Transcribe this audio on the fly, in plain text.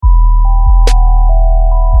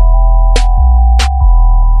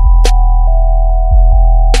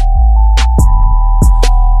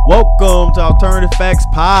Facts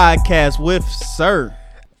Podcast with Sir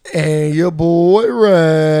and your boy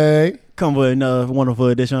Ray. Come with another wonderful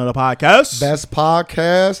edition of the podcast. Best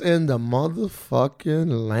podcast in the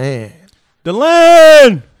motherfucking land. The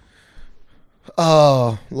land.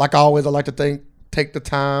 Like always, I like to take the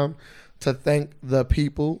time to thank the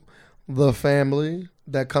people, the family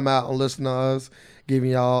that come out and listen to us,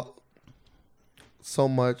 giving y'all so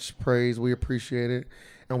much praise. We appreciate it.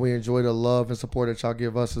 And we enjoy the love and support that y'all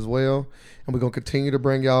give us as well. And we're going to continue to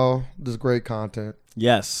bring y'all this great content.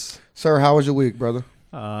 Yes. Sir, how was your week, brother?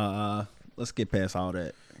 Let's get past all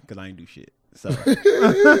that because I ain't do shit. So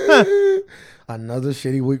another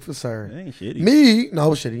shitty week for Sir. it ain't shitty. No, it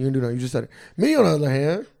was shitty. You didn't do nothing. You just said it. Me, on the other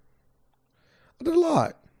hand, I did a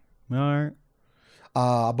lot. All right.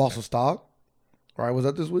 I bought some stock. All right, was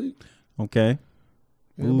that this week? Okay.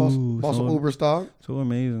 Yeah, bought some Uber stock. So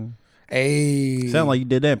amazing. Hey. Sound like you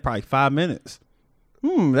did that in probably 5 minutes.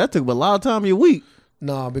 That took a lot of time of your week.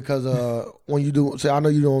 Nah, because when you do, I know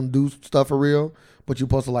you don't do stuff for real, but you're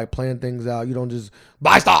supposed to like plan things out. You don't just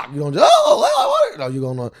buy stock. You don't just, no, you're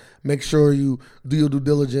going to make sure you do your due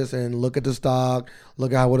diligence and look at the stock,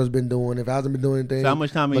 look at what it's been doing. If it hasn't been doing anything, So how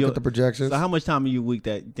much time look at the projections. So how much time of your week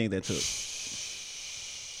that you think that took?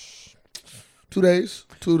 2 days.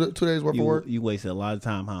 2 days worth of work. You wasted a lot of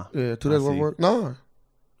time, huh? Yeah, 2 days worth of work. Nah.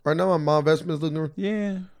 Right now, my investment's looking.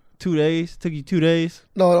 Yeah. 2 days. Took you 2 days.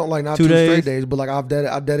 No, I don't like not 2 2 days? straight days, but like I've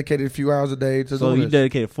dedicated a few hours a day to So doing you this.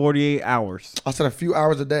 dedicated 48 hours. I said a few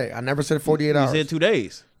hours a day. I never said 48 hours. You said 2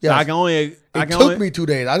 days. Yes. So I can only. It took me 2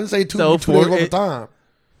 days. I didn't say two days worth of time.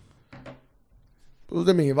 What does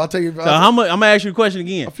that mean? If I tell you, So how much? I'm gonna ask you a question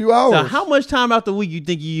again. A few hours. So how much time out the week you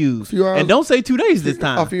think you use? A few hours. And don't say 2 days this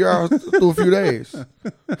time. A few hours through a few days. See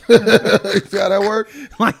how that works?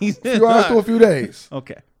 Like A few hours through a few days.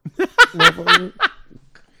 Okay.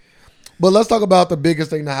 But let's talk about the biggest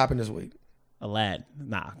thing that happened this week. Aladdin.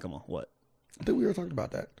 Nah, come on. What? I think we were talking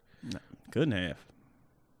about that. Nah, couldn't have.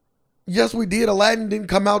 Yes, we did. Aladdin didn't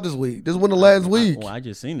come out this week. This wasn't Aladdin's week. Well, I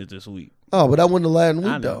just seen it this week. Oh, but that wasn't Aladdin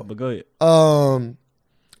I week know, though. but go ahead.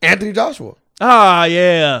 Anthony Joshua. Ah,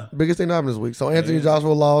 yeah. Biggest thing that happened this week. So Anthony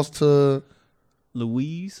Joshua lost to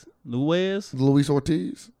Luis. Luis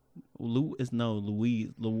Ortiz. Luis.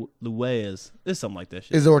 It's something like that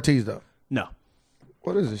shit. Is it Ortiz though? No.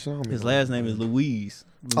 What is it? Show me. His last name is Luis.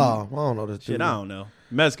 Oh, I don't know this Shit, dude. I don't know.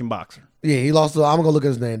 Mexican boxer. Yeah, he lost. I'm gonna look at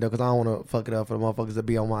his name though, because I don't want to fuck it up for the motherfuckers that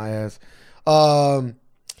be on my ass.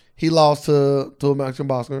 He lost to a Mexican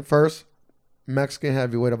boxer, first Mexican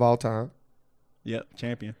heavyweight of all time. Yep,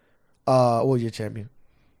 champion. What was your champion?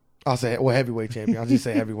 I'll say heavyweight champion. I'll just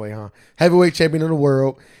say heavyweight, huh? Heavyweight champion of the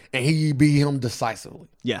world, and he beat him decisively.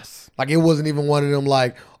 Yes. Like it wasn't even one of them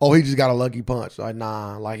like, oh, he just got a lucky punch. Like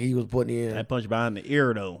nah, like he was putting in. That punch behind the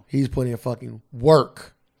ear though. He's putting in fucking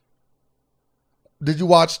work. Did you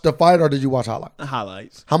watch the fight or did you watch highlights?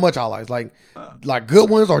 Highlights. How much highlights? Like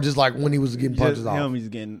good ones or just like when he was getting punches Just off? him, he's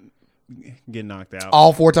getting knocked out.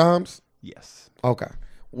 All 4 times? Yes. Okay.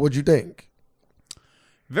 What'd you think?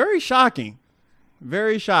 Very shocking.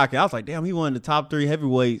 Very shocking. I was like, damn, he won the top 3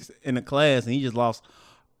 heavyweights in the class, and he just lost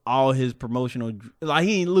all his promotional. Like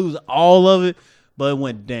he didn't lose all of it, but it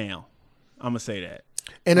went down. I'm gonna say that.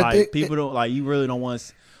 And like people don't like. You really don't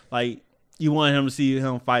want like you want him to see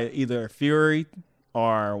him fight either Fury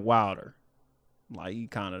or Wilder. Like you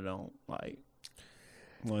kind of don't like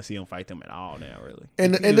want to see him fight them at all now, really.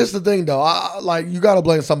 And this is the thing though. Like you got to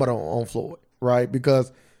blame somebody on Floyd, right?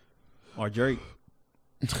 Because or Drake.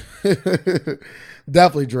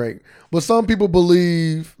 Definitely Drake. But some people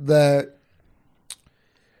believe that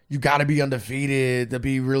you got to be undefeated to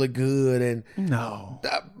be really good. And no,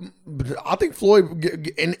 I think Floyd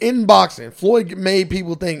in boxing, Floyd made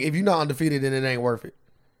people think if you're not undefeated, then it ain't worth it.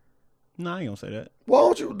 No, I ain't gonna say that. Why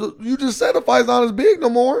don't you? You just said the fight's not as big no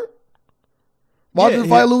more. Why did the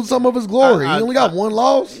fight lose some of its glory? He only got one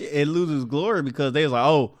loss. It loses glory because they was like,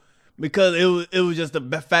 oh. Because it was just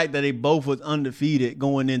the fact that they both was undefeated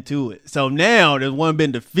going into it. So now there's one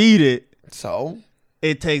been defeated. So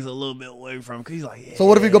it takes a little bit away from him. Cause he's like, yeah. So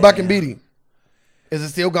what if he go back and beat him? Is it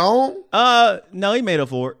still gone? No, he made up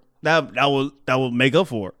for it. That will make up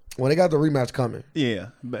for it. Well, they got the rematch coming. Yeah,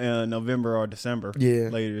 November or December. Yeah,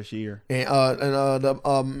 later this year. And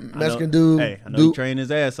the Mexican dude. Hey, I know he trained his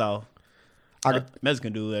ass off.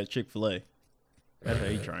 Mexican dude at Chick-fil-A. That's how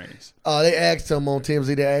he trains. They asked him on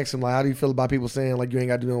TMZ. They asked him like, "How do you feel about people saying like you ain't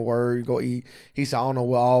got to do no work? You go eat." He said, "I don't know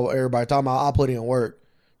what everybody talking about. I'll put in work."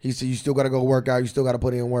 He said, "You still got to go work out. You still got to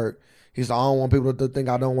put in work." He said, "I don't want people to think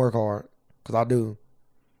I don't work hard because I do."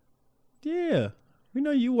 Yeah, we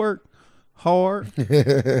know you work hard.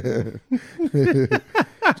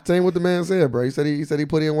 Same what the man said, bro. He said he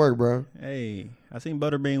put in work, bro. Hey, I seen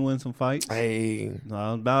Butterbean win some fights. Hey,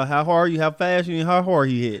 About how hard how fast you, and how hard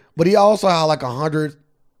he hit. but he also had like 100.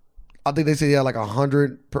 I think they said he had like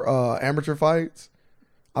 100 amateur fights.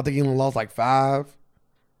 I think he only lost like 5.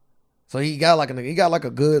 So he got like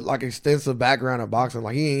a good like extensive background in boxing.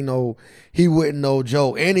 Like he wouldn't know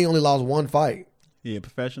Joe, and he only lost 1 fight. Yeah,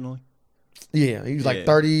 professionally. Yeah, he was like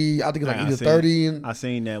 30. I think it was like either 30 and I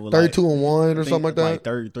seen that with 32 like, and 1 or something like that. Like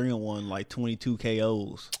 33 and 1, like 22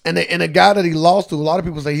 KOs. And the guy that he lost to, a lot of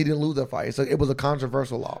people say he didn't lose that fight. So it was a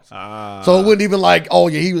controversial loss. So it wasn't even like, oh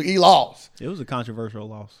yeah, he lost. It was a controversial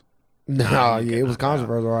loss. Nah, yeah, it was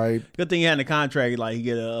controversial, right? Good thing he had in the contract, like he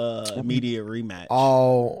get a immediate rematch.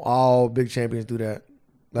 All big champions do that.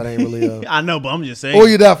 That ain't really. I know, but I'm just saying. Oh,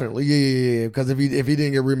 yeah, definitely, yeah. Because if he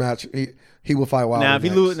didn't get a rematch, he will fight Wilder. Now if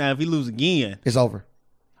he lose again, it's over.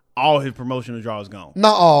 All his promotional draw is gone.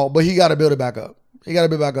 Not all, but he got to build it back up.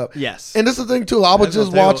 Yes, and this is the thing too. I was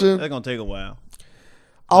just watching. That's gonna take a while.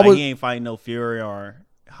 He ain't fighting no Fury or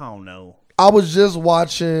I don't know. I was just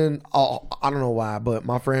watching. I don't know why, but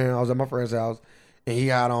I was at my friend's house, and he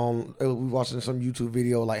had on. We watching some YouTube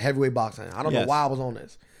video like heavyweight boxing. I don't know why I was on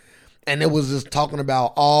this, and it was just talking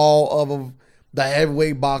about all of the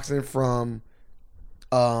heavyweight boxing from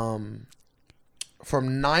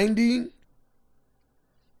 90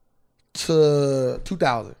 to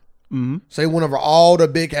 2000. Mm-hmm. So they went over all the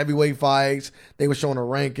big heavyweight fights. They were showing the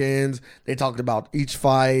rankings. They talked about each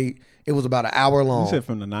fight. It was about an hour long. You said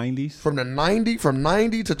from the 90s? From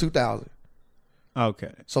 90 to 2000.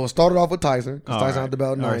 Okay. So it started off with Tyson, because Tyson had the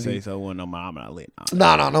belt in 90. So it wasn't no Muhammad Ali.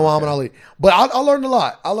 No Muhammad Ali. But I learned a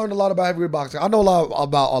lot. I learned a lot about heavyweight boxing. I know a lot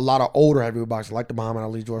about a lot of older heavyweight boxing, like the Muhammad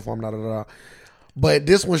Ali, George Foreman, But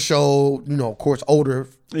this one showed, of course, older,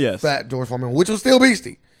 fat George Foreman, which was still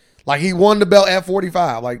beastie. Like, he won the belt at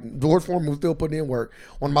 45. Like, George Foreman was still putting in work.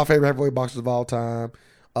 One of my favorite heavyweight boxers of all time,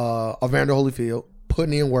 Evander Holyfield,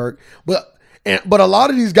 putting in work. But a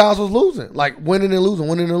lot of these guys was losing. Like, winning and losing.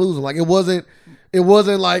 Like, it wasn't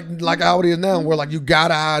like how it is now, where, like, you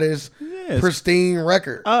gotta have this pristine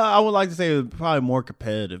record. I would like to say it was probably more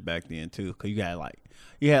competitive back then, too, because you had,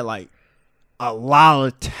 a lot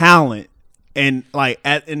of talent. And,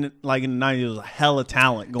 in the 90s, it was a hell of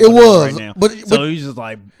talent going on right now. But he's just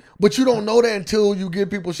like... But you don't know that until you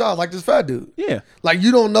give people shots, like this fat dude. Yeah. Like,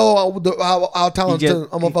 you don't know how talented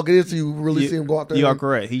a motherfucker is till you really see him go out there. You are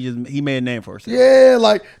correct. He made a name for himself. Yeah,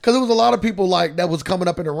 like, because there was a lot of people, like, that was coming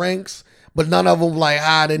up in the ranks, but none of them, like,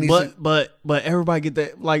 had any... But everybody get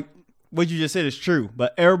that, like, what you just said is true,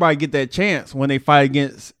 but everybody get that chance when they fight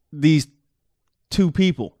against these two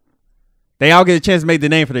people. They all get a chance to make the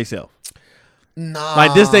name for themselves. Nah,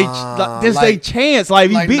 like this they chance. Like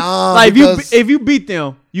if you beat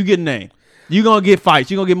them, you get a name. You gonna get fights.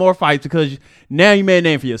 You gonna get more fights because now you made a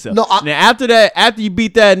name for yourself. Now after you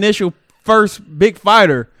beat that initial first big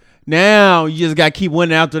fighter, now you just gotta keep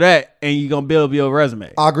winning after that, and you gonna build your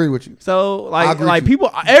resume. I agree with you. So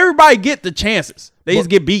everybody get the chances. They just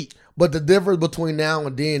get beat. But the difference between now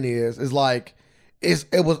and then is like.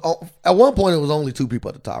 It was at one point it was only 2 people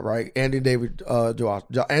at the top, right? Anthony Davis,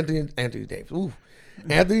 Anthony Davis,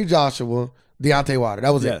 Anthony Joshua, Deontay Wilder.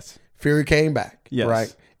 That was it. Fury came back,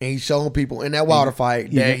 right? And he's showing people in that Wilder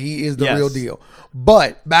fight that he is the real deal.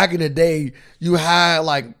 But back in the day, you had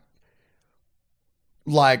like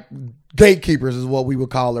gatekeepers is what we would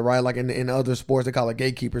call it, right? Like in other sports, they call it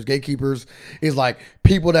gatekeepers. Gatekeepers is like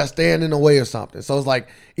people that stand in the way of something. So it's like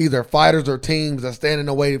either fighters or teams that stand in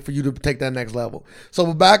the way for you to take that next level.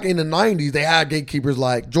 So back in the 90s, they had gatekeepers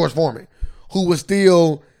like George Foreman, who was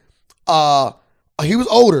still, he was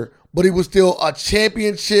older, but he was still a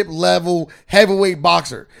championship level heavyweight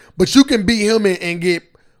boxer. But you can beat him and get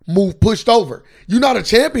pushed over. You're not a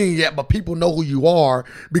champion yet, but people know who you are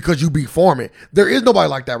because you beat Foreman. There is nobody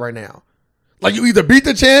like that right now. Like, you either beat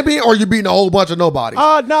the champion or you're beating a whole bunch of nobodies.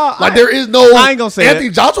 No. Like, there is no... I ain't gonna say Anthony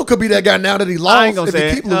Joshua could be that guy now that he lost. I ain't gonna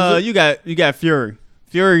say keep losing. You got Fury.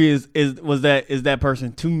 Fury is that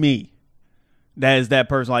person to me. That is that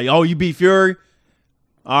person. Like, oh, you beat Fury?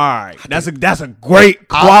 All right. That's a great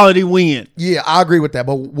quality win. Yeah, I agree with that.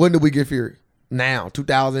 But when did we get Fury? Now.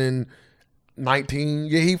 2019.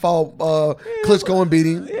 Yeah, he fought Klitschko and beat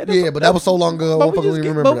him. Yeah, but that was so long ago. But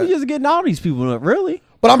we just getting all these people up, really.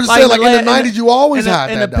 But I'm just saying, like, in the 90s, you always had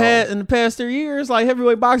that, in the past 3 years, like,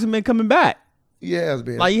 heavyweight boxing been coming back. Yeah, it's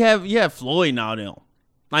been. Like, you have Floyd and all them.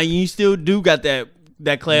 Like, you still do got that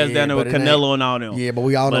class down there with Canelo and all them. Yeah, but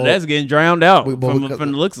we all know. But that's getting drowned out from the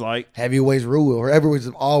looks like. Heavyweights rule, or heavyweights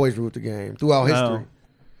have always ruled the game throughout history.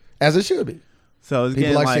 As it should be. So it's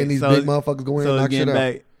people like seeing these big motherfuckers go in and knock shit out.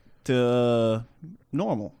 Back to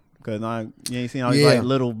normal. Because you ain't seen all these like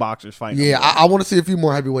little boxers fighting. Yeah, I want to see a few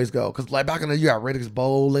more heavyweights go. Because like back in the you got Riddick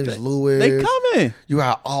Bowe, Lennox Lewis. They coming. You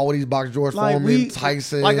got all these boxers, George Foreman,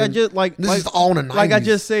 Tyson. This is all in the 90s. Like I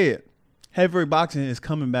just said, heavyweight boxing is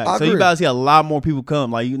coming back. I so you agree. about to see a lot more people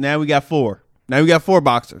come. Like now we got 4. Now we got 4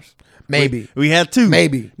 boxers. Maybe we had 2.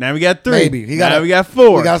 Maybe now we got 3. Maybe we got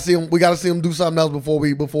 4. We gotta see him. We gotta see him do something else before we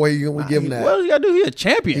give him that. What does he gotta do? He a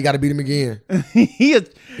champion. He got to beat him again. he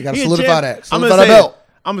gotta solidify that. I'm Solidify that belt.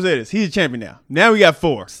 I'm gonna say this. He's a champion now. Now we got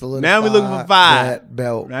 4. Solidify now we looking for 5. that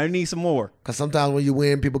belt. Now we need some more. Because sometimes when you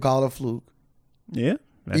win, people call it a fluke. Yeah.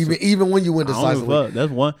 Even when you win I don't give a decisively. fuck.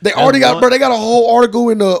 That's one. They already got, bro. They got a whole article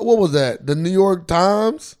in the what was that? The New York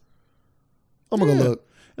Times. I'm gonna go look.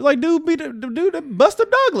 It's like dude beat the dude that Buster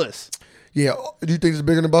Douglas. Yeah. Do you think it's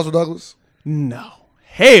bigger than Buster Douglas? No.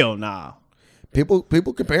 Hell nah. People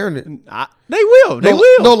comparing it. They will. They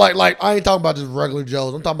will. No, like I ain't talking about just regular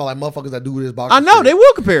Joes. I'm talking about like motherfuckers that do this boxing. I know shit. they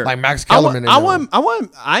will compare. Like Max Kellerman. I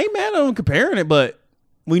ain't mad at them comparing it, but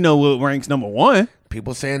we know what ranks number 1.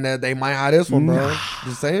 People saying that they might hide this one, bro.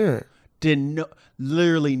 Just saying.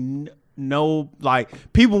 No,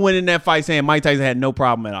 like people went in that fight saying Mike Tyson had no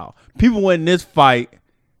problem at all. People went in this fight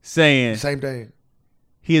saying Same thing.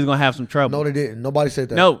 he is gonna have some trouble. No, they didn't. Nobody said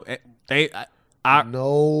that. No,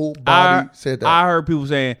 Nobody said that. I heard people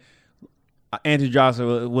saying Anthony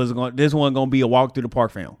Joshua this wasn't gonna be a walk through the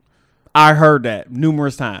park film. I heard that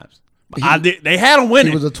numerous times. They had him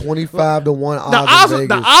winning. It was a 25-1 odds.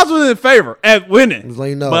 The odds was in favor at winning. Just let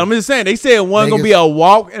you know. But I'm just saying they said it wasn't gonna be a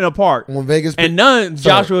walk in the park. When Vegas and none of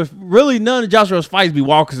Joshua's fights be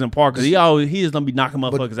walkers in the park because he is gonna be knocking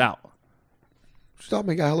motherfuckers out. Stop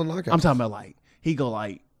making hella knockouts. I'm talking about like he go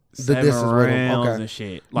like The 7 distance with him. rounds Okay. and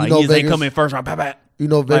shit. Like You know he just ain't Vegas- come in first round. Pat, pat. You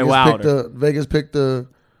know Vegas Wilder. picked the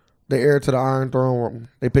heir to the Iron Throne.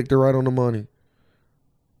 They picked it right on the money.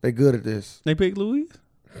 They good at this. They picked Louis.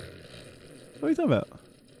 What are you talking about?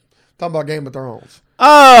 Talking about Game of Thrones.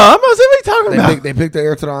 Oh, I'm about to say what you talking about. They picked the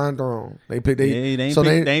heir to the Iron Throne. They ain't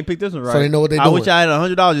picked this one right. So they know what they I doing. wish I had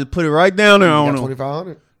 $100. Just put it right down there You on got them.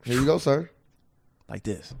 $2,500. Here you go, sir. Like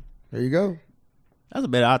this. There you go. That's a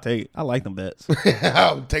bet I'll take. I like them bets.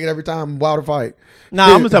 I'll take it every time Wilder fight.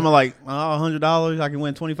 Nah, I'm just talking about like $100. I can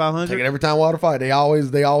win $2,500. Take it every time Wilder fight. They always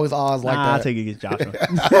odds like that. I'll take it against Joshua.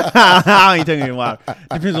 I ain't taking it Wilder.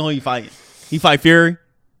 Depends on who you fight. He fight Fury.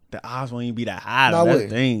 The odds won't even be that high. No, That's it the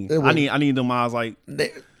thing. wouldn't. I need them odds like.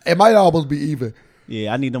 It might almost be even.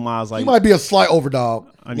 Yeah, I need them odds like. He might be a slight overdog,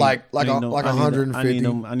 I need- like I need them-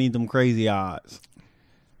 150. I need them crazy odds.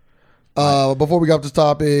 Before we got off this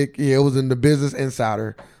topic, it was in the Business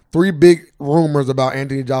Insider. 3 big rumors about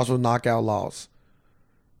Anthony Joshua's knockout loss,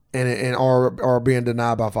 and are being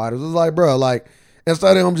denied by fighters. It's like, bro, like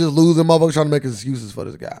instead of him just losing, motherfuckers trying to make excuses for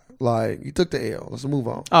this guy. Like he took the L. Let's move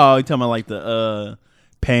on. Oh, you talking about like the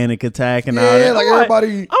panic attack and all Yeah, that? like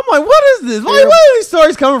everybody. I'm like, what is this? Like, where are these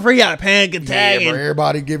stories coming from? He got a panic Yeah, attack. bro, and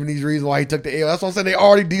everybody giving these reasons why he took the L. That's what I'm saying. They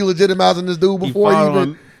already delegitimizing this dude before he fought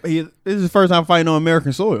even. this is his first time fighting on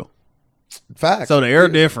American soil. Facts. So the air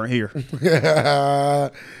different here.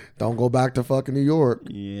 Don't go back to fucking New York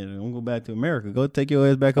Yeah, don't go back to America. Go take your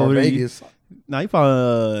ass back or over Vegas. Nah, he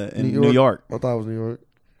fought in New York. I thought it was New York.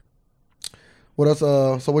 What else?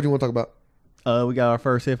 So what do you want to talk about? We got our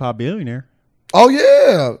first hip hop billionaire. Oh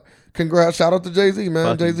yeah! Congrats! Shout out to Jay-Z, man.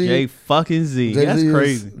 Fucking Jay-Z. J fucking Z. That's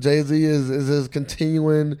crazy. Jay-Z is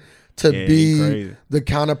continuing to Yeah, he be crazy. the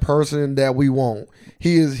kind of person that we want.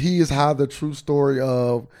 He is how the true story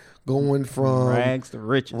of going from Rags to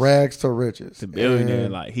riches. to riches. To billionaire.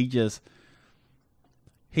 And Like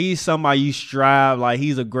he's somebody you strive. Like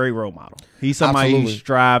he's a great role model. He's somebody Absolutely. you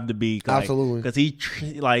strive to be. Like, Absolutely. Because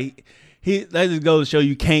that just goes to show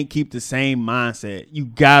you can't keep the same mindset. You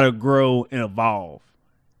gotta grow and evolve.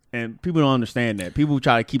 And people don't understand that. People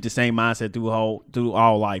try to keep the same mindset through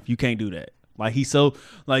all life. You can't do that. Like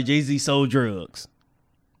Jay-Z sold drugs.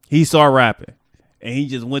 He started rapping. And he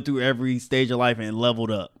just went through every stage of life and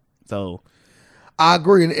leveled up. So I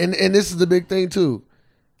agree, and this is the big thing too.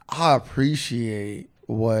 I appreciate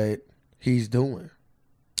what he's doing.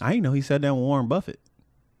 I didn't know he sat down with Warren Buffett.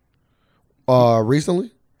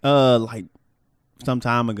 Recently. Like some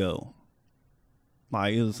time ago.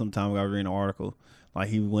 Like it was some time ago I was reading an article. Like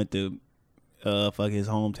he went to his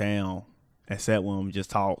hometown and sat with him and just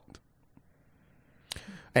talked.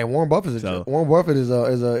 Hey, Warren Buffett is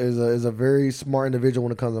a very smart individual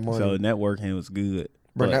when it comes to money. So networking was good.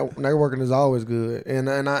 But networking is always good, and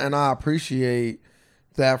I appreciate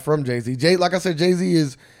that from Jay-Z. Like I said, Jay-Z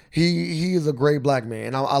is he is a great black man,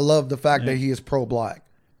 and I love the fact that he is pro-black.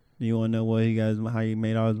 You want to know how he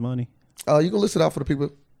made all his money? You can list it out for the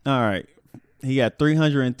people. All right. He got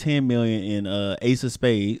 310 million in Ace of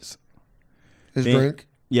Spades. His Then- drink.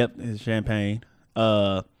 Yep, his champagne.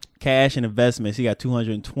 Cash and investments. He got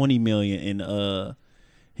 220 million in.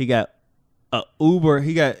 He got Uber.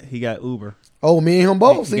 He got Uber. Oh, me and him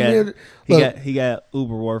both. He See, got- me and- He look, got he got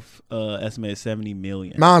Uber worth estimated 70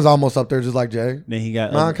 million. mine's almost up there, just like Jay. Then he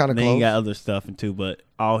got mine kinda then he close. got other stuff too, but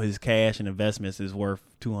all his cash and investments is worth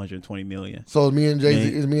 220 million. So is me and Jay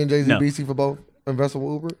Z. Yeah. Is me and Jay Z No. BC for both investing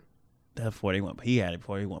with Uber? That's before they went. He had it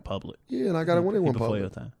before he went public. Yeah, and I got it when it went Before your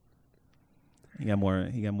public. time. He got more.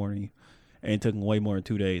 He got more than you, and it took him way more than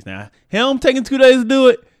 2 days. Now him taking 2 days to do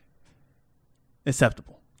it,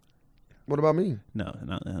 acceptable. What about me? No,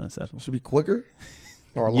 not acceptable. Should be quicker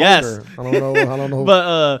or longer? Yes. I don't know. I don't know.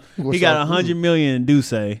 But What's he got up? 100 million in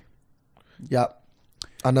Douce, Yep.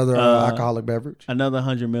 Another alcoholic beverage. another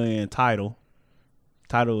 100 million in Title.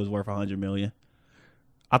 Title was worth 100 million.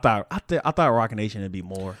 I thought Rock Nation would be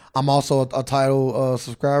more. I'm also a title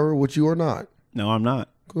subscriber, which you are not. No, I'm not.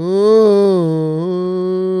 I'm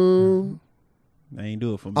They ain't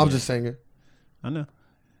do it for me. just singing. I know.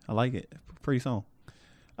 I like it. Pretty song.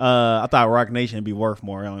 I thought Rock Nation would be worth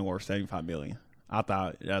more. It only worth 75 million. I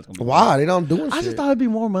thought that was gonna be Why? They don't doing I shit. just thought it'd be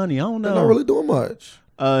more money. I don't know. They're not really doing much.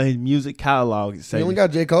 His music catalog is You only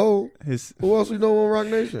got J. Cole. his. Who else you know on Rock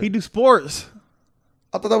Nation? He do sports.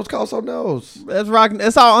 I thought that was called something else. That's Rock.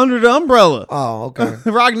 That's all under the umbrella. Oh, okay.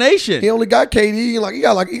 Rock Nation. He only got KD. He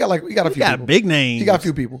got a He few got people. big names. He got a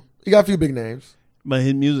few people. He got a few big names. But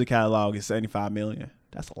his music catalog is 75 million.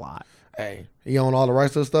 That's a lot. Hey, he own all the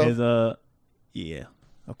rights to the stuff. His yeah,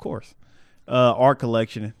 of course. Art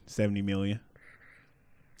collection 70 million.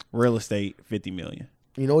 Real estate 50 million.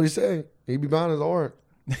 You know what he said? He be buying his art.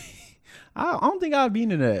 I don't think I'd be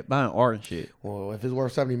into that buying art and shit. Well, if it's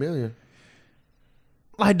worth $70 million,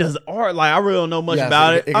 Like, does art? Like, I really don't know much Yes,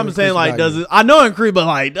 about it it. can I'm saying, increase like, does value. it? I know it increase, but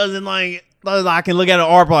like, doesn't like I can look at an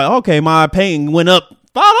art like, okay, my painting went up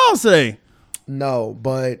 $5 today. no,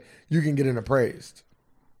 but you can get it appraised.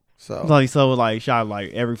 So Like shot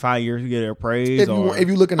like every 5 years you get it appraised. if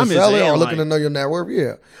you looking to I'm just sell it saying, or looking like- to know your net worth,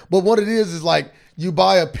 yeah. But what it is like you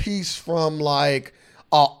buy a piece from like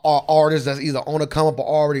a artist that's either on a come up or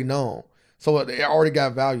already known, so it already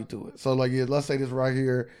got value to it. So like, yeah, let's say this right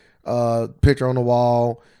here, picture on the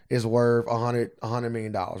wall is worth $100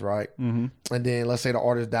 million, right? Mm-hmm. And then let's say the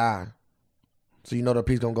artist die, so you know the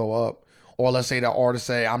piece gonna go up. Or let's say the artist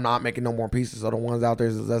say, I'm not making no more pieces, so the ones out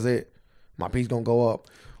there, that's it. My piece gonna go up.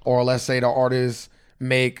 Or let's say the artist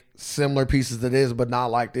make similar pieces to this, but not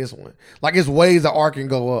like this one. Like, it's ways that art can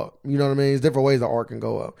go up. You know what I mean? It's different ways that art can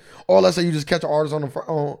go up. Or let's say you just catch an artist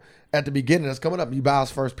at the beginning that's coming up. You buy his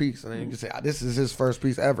first piece, and then you can say, this is his first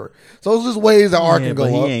piece ever. So it's just ways that art can go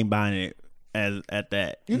but he up. ain't buying it at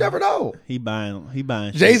that. You never know. He buying.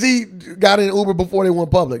 Jay Z got in Uber before they went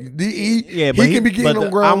public. He can be getting on I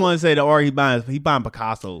ground. want to say the art he buying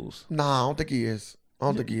Picasso's. Nah, I don't think he is.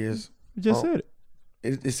 You Just said it.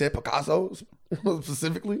 It said Picasso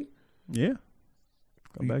specifically. Yeah.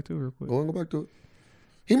 Go back to it real quick. Go back to it.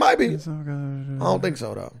 He might be. I don't think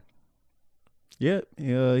so though. Yeah,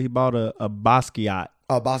 he bought a Basquiat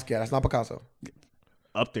Basquiat. That's not Picasso.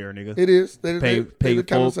 up there, nigga. It is. They Pay kind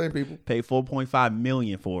full- of the same people. Paid 4.5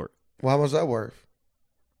 million for it. Well, how much is that worth?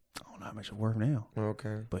 I don't know how much it's worth now,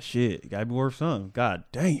 Okay. but shit, it gotta be worth something. God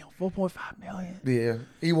damn, 4.5 million. Yeah,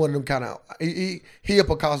 he one of them kind of. He a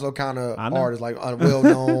Picasso kind of I know. artist, like well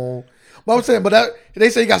known. But I'm saying, they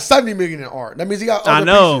say he got 70 million in art. That means he got. I Other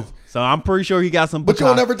know, pieces. so I'm pretty sure he got some. But you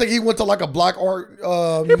don't Picasso. never think he went to like a black art. He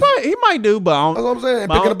might do, but I don't, That's what I'm saying.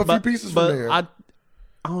 but I Picking don't- up a few pieces but from there. I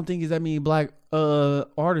don't think there's that many black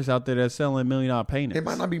artists out there that's selling $1 million paintings. It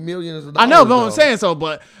might not be millions of I dollars. know, but I'm though. saying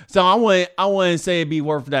so. I wouldn't say it'd be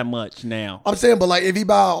worth that much now. I'm saying, but like if he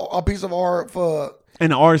buy a piece of art for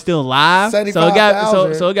And the art's still alive, so it got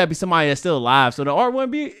 $75,000. so it got to be somebody that's still alive. So the art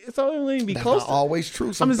wouldn't be that's close. not always true.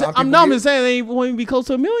 I'm Sometimes just, people I'm get- just saying they wouldn't be close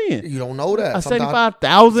to $1 million. You don't know that. A Sometimes-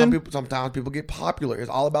 75,000. Sometimes people get popular. It's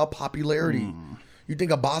all about popularity. You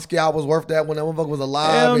think a Basquiat was worth that when that motherfucker was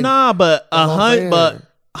alive? Hell and- nah, but That's what I'm saying. but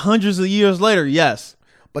hundreds of years later, yes,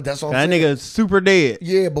 But that's what that I'm saying. nigga is super dead.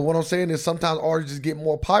 Yeah, but what I'm saying is sometimes artists just get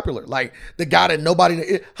more popular. Like the guy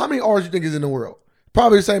that how many artists you think is in the world?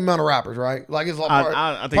 Probably the same amount of rappers, right? Like it's like I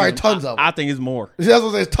think probably it's- tons of them. I think it's more See, that's what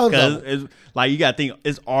I'm saying. Tons of because them. it's like you got to think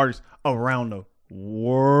it's artists around the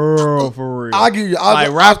world for real. I'll give you. I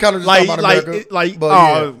was kind of just talking about America.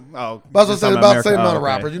 But That's what I'm saying about the same amount of okay.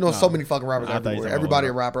 rappers. You know, so many fucking rappers I thought you everywhere. said Everybody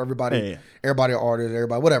a all rapper. Everybody Yeah. an artist.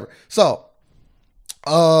 Everybody whatever. So,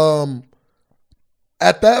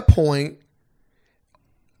 at that point,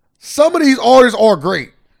 some of these artists are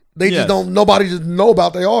great. They Yes. just don't. Nobody just know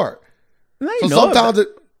about their art. They So know sometimes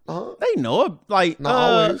about, it. they they know it. Like, Not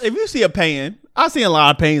always. if you see a painting, I see a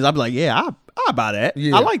lot of paintings. I'll be like, yeah, I buy that.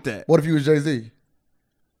 Yeah. I like that. What if you was Jay-Z?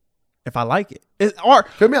 If I like it, it's art.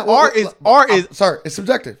 Feel me out. Art is. Sorry, it's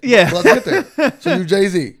subjective. Yeah. But let's get there. So you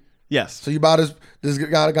Jay-Z. Yes. So you buy this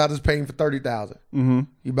guy got this painting for $30,000. Mm-hmm.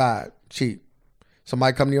 You buy it cheap.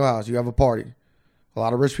 Somebody come to your house. You have a party. A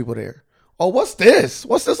lot of rich people there. Oh, what's this?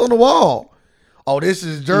 What's this on the wall? Oh, this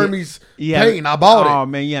is Jeremy's painting. I bought it. Oh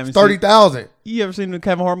man, you haven't $30,000. You ever seen the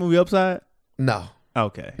Kevin Hart movie Upside? No.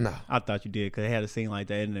 Okay. No. I thought you did because they had a scene like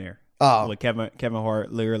that in there. Oh. Where Kevin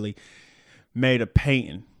Hart literally made a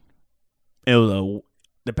painting. The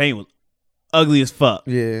painting was ugly as fuck.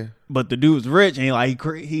 Yeah. But the dude was rich and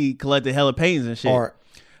he collected hella paintings and shit. Art.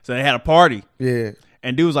 So they had a party. Yeah.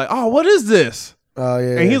 And dude was like, "Oh, what is this?" Oh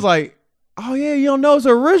yeah. And he's like, "Oh yeah, you don't know it's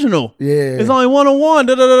original. Yeah. It's only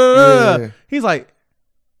 1-on-1." Yeah. He's like,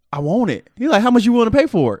 "I want it." He's like, "How much you want to pay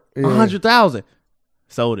for it?" Yeah. $100,000.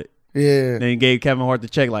 Sold it. Yeah. Then he gave Kevin Hart the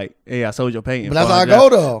check like, "Hey, I sold your painting." But that's how I go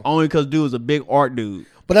though. Only because dude was a big art dude.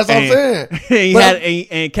 But that's what I'm saying.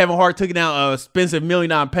 And Kevin Hart took it down an expensive $1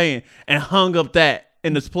 million painting and hung up that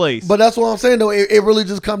in this place. But that's what I'm saying though. It really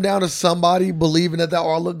just come down to somebody believing that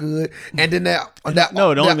art look good, and then that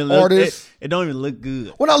no, it don't that even look. artist. It don't even look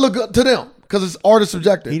good. Well, not look good to them because it's artist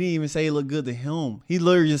subjective. He didn't even say it looked good to him. He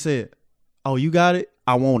literally just said, "Oh, you got it.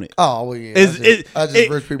 I want it." Oh well, yeah. That's just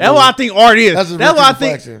rich people. That's what I think art is. That's That's, just why I rich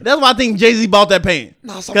think. reflection. That's why I think Jay-Z bought that painting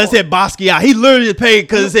Nah, because some it said Basquiat. He literally just paid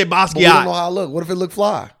because it said But we don't know Basquiat. how it look. What if it look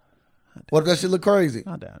fly? What if that shit look crazy?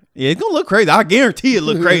 I doubt it. Yeah, it's gonna look crazy. I guarantee it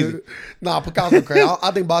look crazy. Nah, Picasso crazy. I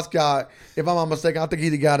think Basquiat, if I'm not mistaken, I think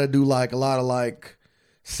he got to do like a lot of like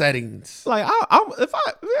settings. Like if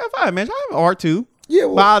I imagine I have art too. Yeah,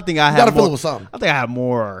 well, But I think I you gotta have fill it more. with something. I think I have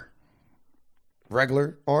more.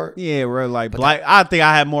 Regular art. Yeah, we're like black. I think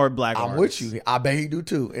I have more black. I'm artists. with you. I bet he do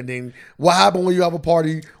too. And then what happened when you have a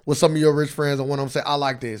party with some of your rich friends and one of them say, "I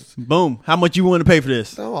like this." Boom. How much you want to pay for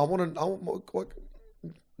this? No, I want to. What,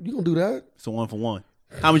 you gonna do that? It's a 1-for-1.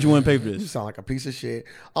 How much you want to pay for You this? sound like a piece of shit.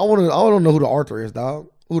 I want to know who the author is, dog.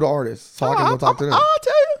 Who the artist, so I can go talk to them. I'll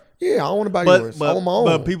tell you. Yeah, I want to buy yours. I want my own.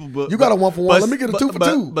 But people, you got a 1-for-1. Let me get a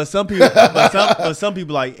 2-for-2. But some people, but some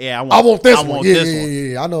people like, yeah, I want this I one. want Yeah, this yeah,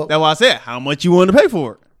 one. yeah. I know. That's why I said, how much you want to pay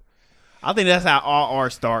for it? I think that's how all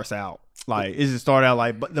art starts out. Like, it just start out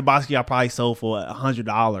like the Basquiat probably sold for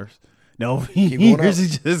 $100. No, years he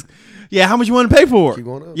just, yeah, how much you want to pay for it? Keep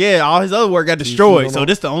going up. Yeah, all his other work got destroyed, so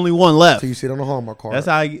this the only one left. So you see it on the Hallmark card. That's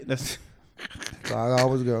how I get. That's so I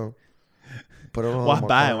always go. Put it on. why Hallmark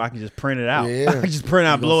buy card. it? I can just print it out. Yeah. I can just print it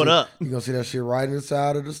out, blow it up. You gonna see that shit right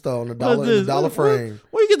inside of the store, in the What is this? dollar frame.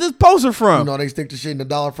 Where you get this poster from? You know they stick the shit in the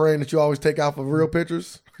dollar frame that you always take out for real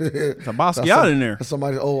pictures. It's a Basquiat in there. That's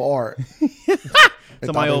somebody's old art.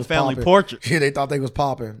 Somebody's old family portrait. Yeah, they thought they was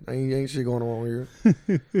popping. Ain't shit going on here.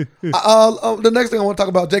 The next thing I want to talk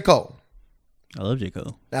about, J. Cole. I love J.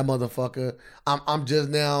 Cole. That motherfucker. I'm just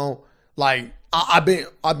now like I've been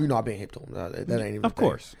hip to him. That ain't even. Of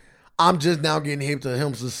course. I'm just now getting hip to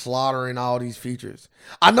him just slaughtering all these features.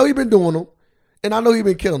 I know he been doing them, and I know he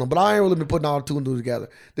been killing them, but I ain't really been putting all the two and two together.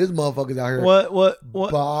 This motherfucker's out here. What?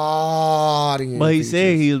 Bodying But he features.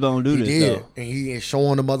 said he was gonna do He this did, though. and he is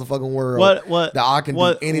showing the motherfucking world What? that I can do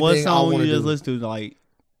anything What I song want you to just do. listened to? Like,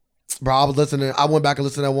 Bro, I was listening. I went back and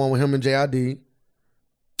listened to that one with him and JID.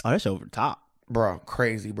 oh, that's over the top. Bro,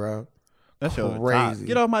 crazy, bro. That's over the top. Crazy.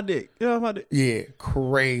 Get off my dick. Get off my dick. Yeah,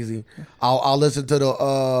 crazy. I'll listen to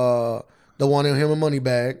the one in him and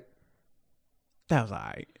Moneybag. That was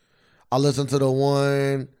alright. I listened to the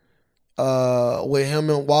one with him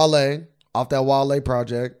and Wale off that Wale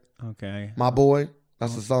project. Okay. My boy.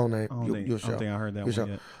 That's the song name. I don't think I heard that Your one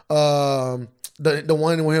show. yet. The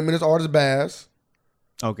one with him and his artist Bass.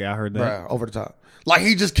 Okay, I heard that. Bruh, over the top. Like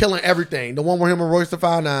he just killing everything. The one with him and Royce the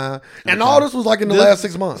 5'9", and all this was like in the last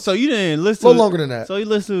 6 months. So you didn't listen A little longer than that. So you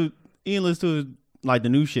didn't listen to like the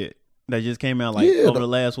new shit that just came out like Yeah, over the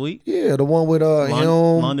last week. Yeah, the one with him,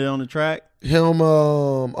 London on the track. him,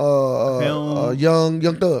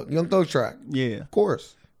 young Thug track, Yeah. of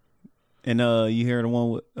course. And you hear the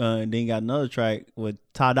one with and then you got another track with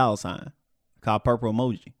Ty Dolla $ign called Purple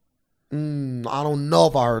Emoji. I don't know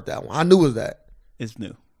if I heard that one. I knew it was that. It's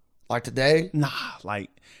new. Like today? Nah, like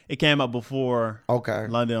it came out before Okay.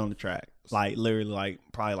 London on the track. Like literally like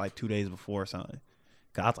probably like 2 days before or something.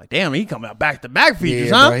 Cause I was like, damn, he coming out back to back features,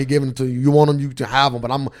 Yeah, huh? bro, he giving it to you. You want them, you can have them,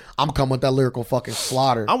 but I'm coming with that lyrical fucking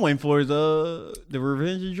slaughter. I'm waiting for his the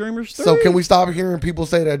Revenge of Dreamers 3. So can we stop hearing people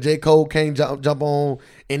say that J. Cole can't jump on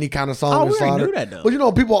any kind of song Oh, and we already slaughter? knew that, though. But you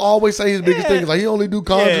know, people always say his biggest Yeah. thing is like he only do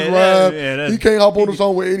conscious Yeah, rap. that's- He can't hop on the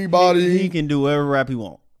song with anybody. He can do whatever rap he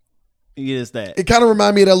want. He gets that. It kind of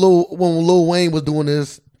remind me of that when Lil Wayne was doing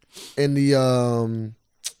this in the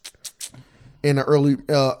early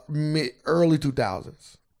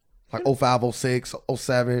 2000s, like 05, 06,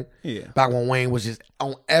 07. Yeah. Back when Wayne was just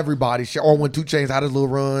on everybody's shit, or when 2 Chainz had his little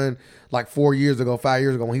run like 5 years ago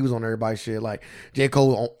when he was on everybody's shit. Like J.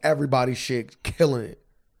 Cole on everybody's shit, killing it.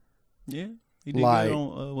 Yeah. He did Like- good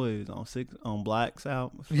on what is it, on Black's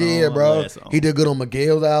album. Yeah, Oh, bro. that song. He did good on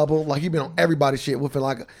Miguel's album. Like he been on everybody's shit within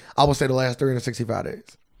like I would say the last 365 days.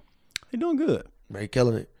 He doing good. Man, he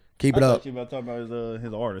killing it. Keep it I up. thought you about to talk about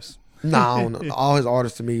his artist. No, all his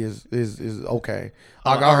artists to me is okay.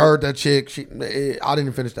 Like I heard that chick. I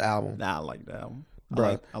didn't finish the album, Nah, I like that album.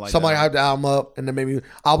 bro. I like Somebody that hyped the album up, and then maybe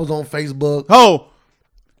I was on Facebook. Oh,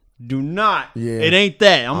 do not. Yeah. It ain't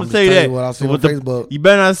that. I'm gonna just tell you telling that. you what I seen on With the- Facebook. You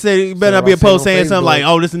better not say. You better Said not be a what I seen post on saying something Facebook. like,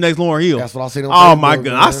 "Oh, this is the next Lauren Hill." That's what I seen on Oh Facebook. my god!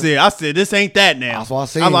 man. I said, this ain't that now. That's what I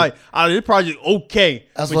seen. I'm like, this project okay,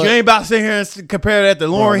 That's but what- you ain't about to sit here and compare that to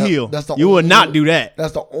Lauren that- Hill. that's the You would only- not do that.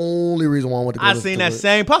 That's the only reason why I went to go I listen seen to that it.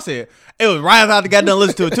 same post. I said, it was right after I got done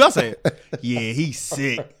listening to it too. I said, yeah, he's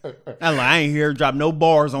sick. I'm like, I ain't here drop no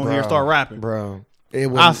bars on here, start rapping. bro. It I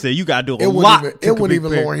wouldn't, said, you gotta do it a lot. wouldn't even, it wouldn't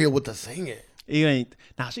even Lauren Hill with the singing, It ain't.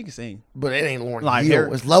 Nah, she can sing. but it ain't Lauren Like Hill.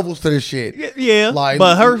 her- It's levels to this shit. Yeah, Like-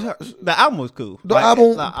 but the album was cool. The Like,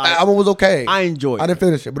 album I was okay. I enjoyed it. I didn't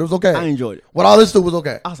finish it, but it was okay. I enjoyed it. What I listened to was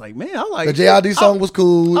okay. I was like, man, I was like The JID song was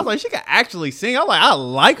cool. I was like, she can actually sing. I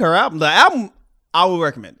like her album. The album, I would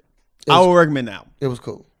recommend it. It was- I would recommend the album. It was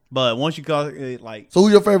cool. But once you call it like So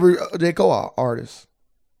who's your favorite J. Cole artist?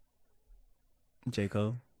 J.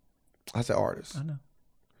 Cole, I said artist. I know.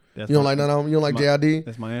 That's You don't my- like none of them? You don't like my- JID?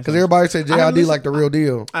 That's my answer. Because everybody say I haven't JID like the real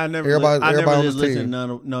deal. I never, everybody- I everybody on never this just listen to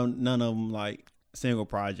team. none of them like single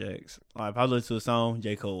projects. Like if I listen to a song,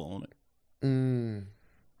 J. Cole on it. Mm.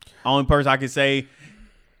 Only person I can say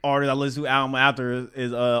artist I listen to album after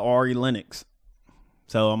is Ari Lennox.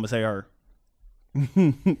 So I'm gonna say her.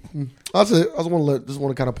 That's it. I just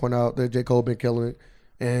want to kind of point out that J. Cole been killing it,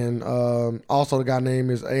 and also the guy name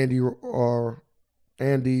is Andy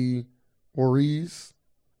Ortiz.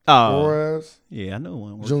 Torres, Yeah, I know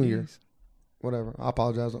one. Junior. whatever. I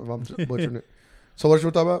apologize if I'm butchering it. So what you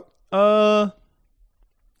were talking about?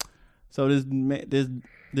 So this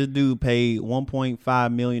dude paid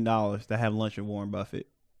 $1.5 million to have lunch with Warren Buffett.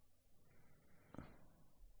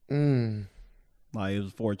 Like it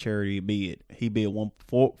was for a charity bid. He bid did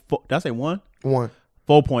I say one? One.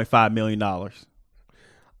 $4.5 million. I can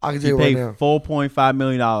tell He you right paid now. $4.5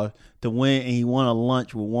 million to win, and he won a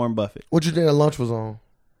lunch with Warren Buffett. What you think the lunch was on?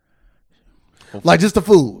 Like just the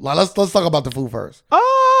food. Like let's talk about the food first.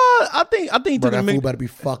 I think he Bro, took that him food better be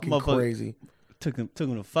fucking motherfucker. crazy. took him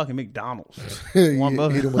to fucking McDonald's. Warren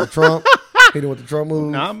Buffett. Hit him with the Trump. Hit him with the Trump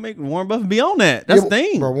move. Nah, I'm making Warren Buffett be on that. That's Yeah, the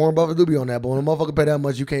thing. Bro, Warren Buffett do be on that, but when a motherfucker pay that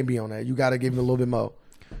much, you can't be on that. You gotta give him a little bit more.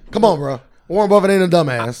 Come on, bro. Warren Buffett ain't a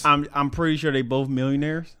dumbass. I'm pretty sure they both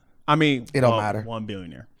millionaires. I mean, It don't matter. One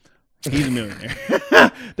billionaire. He's a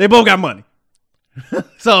millionaire. They both got money.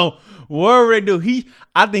 So whatever they do,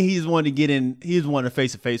 I think he's one to get in. He's one to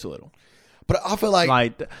face to face with him. But I feel like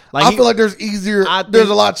I feel like there's easier. There's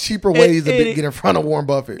a lot cheaper ways to get in front of Warren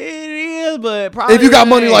Buffett. it is, but probably If you got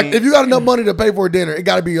money, like if you got enough money to pay for a dinner, it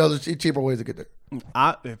got to be other cheaper ways to get there.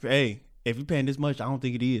 If you're paying this much, I don't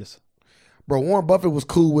think it is. Bro, Warren Buffett was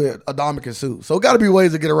cool with Adamic and Sue, so it got to be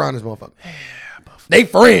ways to get around this motherfucker. They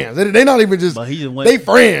friends. They not even just. But he just went. They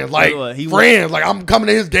friends. Like He friends. Like I'm coming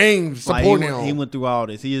to his games, Like, supporting him. he went through all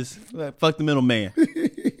this. He is fuck the middleman.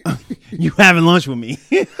 You having lunch with me?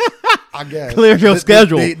 I guess. Clear your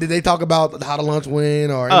schedule. Did they talk about how the lunch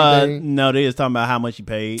went or anything? No, they just talking about how much he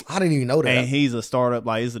paid. I didn't even know that. And he's a startup.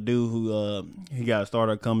 Like he's a dude who he got a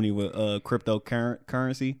startup company with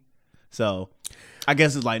cryptocurrency. So I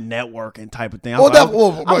guess it's like networking type of thing. I was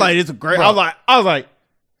like, it's a great. Bro. I was like,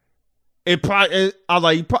 it probably. I was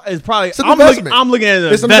like, it's probably. It's an investment. I'm looking at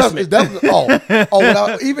an It's investment. definitely.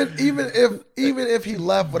 Without, even if he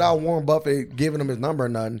left without Warren Buffett giving him his number or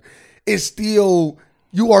nothing, it's still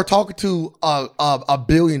you are talking to a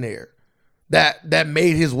billionaire that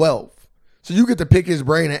made his wealth. So you get to pick his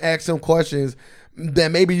brain and ask him questions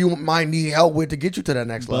that maybe you might need help with to get you to that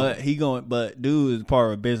next level. But dude is part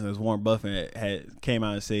of a business. Warren Buffett had came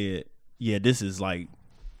out and said, "Yeah, this is like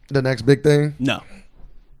The next big thing. no."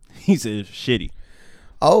 He said it's shitty.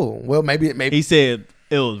 Oh well, maybe He said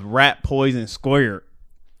it was rat poison squared.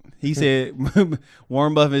 He said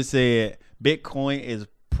Warren Buffett said Bitcoin is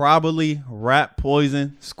probably rat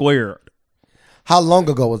poison squared. How long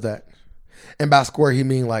ago was that? And by square, he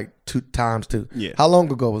mean like 2 times 2. Yeah. How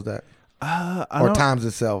long ago was that? I Or don't- times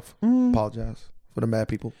itself. Apologize for the mad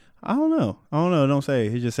people. I don't know. Don't say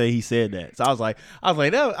it. He just say he said that. So I was like, I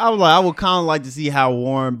would kind of like to see how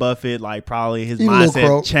Warren Buffett, like, probably his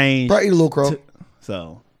mindset changed. Probably eat a little crow.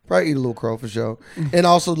 Probably eat a little crow for sure. And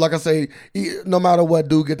also, like I say, no matter what,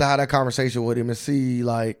 dude, get to have that conversation with him and see,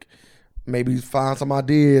 like, maybe find some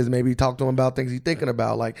ideas. Maybe talk to him about things he's thinking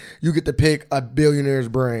about. Like, you get to pick a billionaire's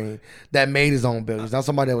brain that made his own billions, not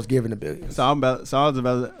somebody that was given the billions. So I was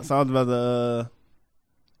about to,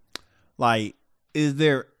 like, is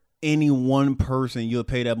there any one person you'll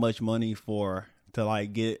pay that much money for to,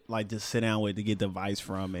 like, get, like, just sit down with to get the advice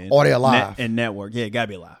from and or they alive and network? Yeah, gotta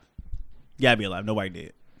be alive. Nobody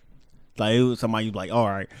did. Like, it was somebody you'd be like, all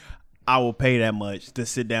right, I will pay that much to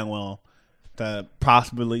sit down with them to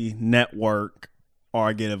possibly network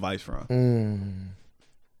or get advice from.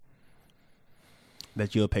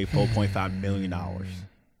 That you'll pay $4.5 million.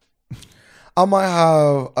 I might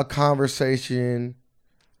have a conversation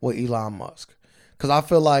with Elon Musk. Because I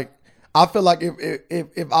feel like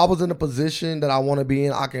if I was in a position that I want to be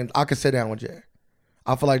in, I can sit down with Jay.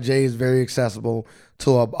 I feel like Jay is very accessible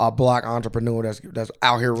to a black entrepreneur that's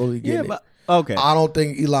out here really getting it. Okay. I don't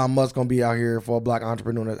think Elon Musk gonna be out here for a black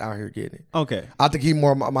entrepreneur that's out here getting it. Okay. I think he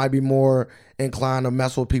might be more inclined to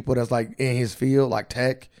mess with people that's like in his field, like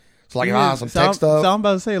tech. So like if I have some tech stuff. So I'm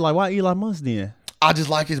about to say, like, why Elon Musk then? I just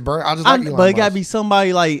like his brain. I just like Elon But it Musk. gotta be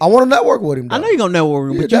somebody like I want to network with him, though. I know you're gonna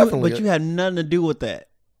network with him, definitely. but you had nothing to do with that.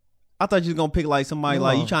 I thought you was gonna pick like somebody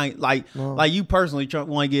like you trying like you personally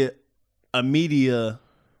want to get a media.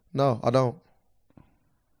 No, I don't.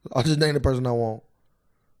 I just named the person I want.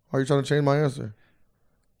 Why are you trying to change my answer?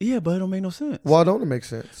 Yeah, but it don't make no sense. Why don't it make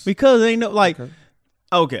sense? Because it ain't no like.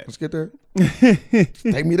 Okay. Let's get there.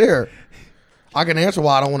 Take me there. I can answer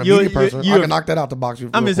why I don't want a media person. I can knock that out the box.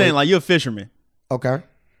 I'm just saying, like, you're a fisherman. Okay.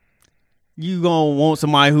 You gonna want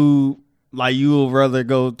somebody who, like, you would rather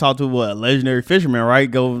go talk to a legendary fisherman,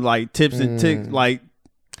 right? Go like tips and ticks, like.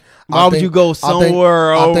 Why would you go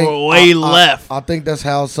somewhere way left? I think that's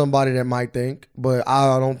how somebody that might think, but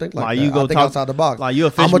I don't think like that. You go I think outside the box. Like, you're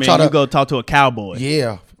a fisherman, you go talk to a cowboy.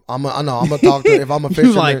 Yeah. I'm gonna talk to if I'm a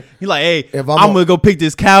fisherman. you like, hey, I'm gonna go pick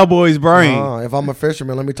this cowboy's brain. If I'm a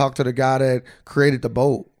fisherman, let me talk to the guy that created the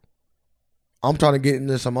boat. I'm trying to get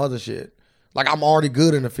into some other shit. Like, I'm already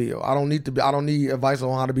good in the field. I don't need advice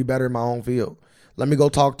on how to be better in my own field. Let me go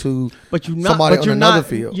talk to somebody on another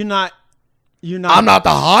field. You're not. I'm not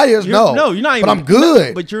the highest. No, you're not. But I'm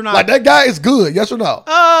good. But you're not. Like, that guy is good. Yes or no?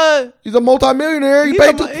 He's a multimillionaire. He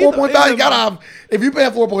paid $4.5. You gotta have. If you pay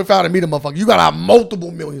 $4.5 to meet a motherfucker, you gotta have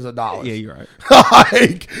multiple millions of dollars. Yeah, you're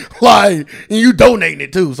right. like, and you donating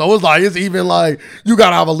it too. So it's even like you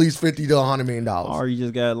gotta have at least $50 to $100 million. Or you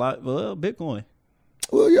just got a lot. Well, Bitcoin.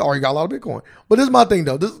 Well, yeah, or you got a lot of Bitcoin. But this is my thing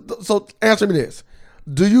though. So answer me this: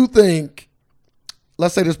 do you think?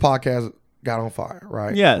 Let's say this podcast got on fire,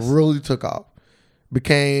 right? Yes. Really took off.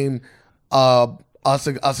 Became a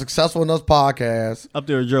successful enough podcast. Up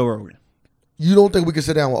there with Joe Rogan. You don't think we can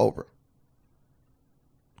sit down with Oprah?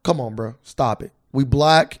 Come on, bro. Stop it. We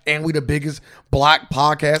black and we the biggest black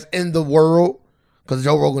podcast in the world. Because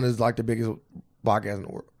Joe Rogan is like the biggest podcast in the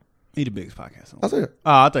world. He the biggest podcast in the world. That's it.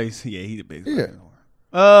 Oh, I thought he the biggest podcast in the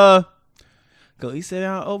world. Cause he sit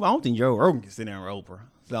down with Oprah. I don't think Joe Rogan can sit down with Oprah.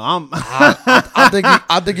 So I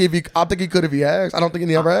think he could if he asked. I don't think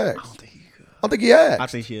he ever asked. I don't think he could. I don't think he asked.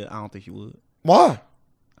 I don't think she would. Why?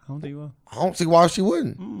 I don't think he would. I don't see why she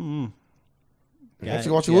wouldn't. Mm-hmm. I don't see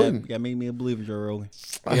why she wouldn't. You gotta make me a believer, Joe Rogan.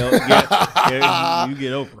 You get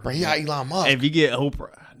Oprah. But he got Elon Musk. If you get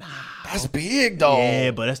Oprah, that's big though.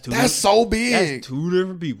 Yeah, but that's so big. That's two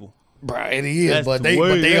different people. Bro, it is. But they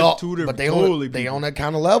on that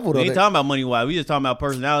kind of level though. We ain't talking about money wise. We just talking about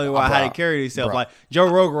personality wise, how they carry themselves. Like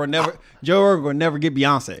Joe Rogan would never get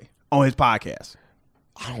Beyonce on his podcast.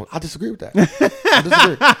 I disagree with that. I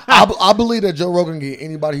disagree. I believe that Joe Rogan can get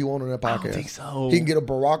anybody he wants on that podcast. I don't think so. He can get a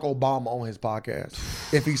Barack Obama on his podcast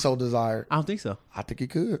if he so desired. I don't think so. I think he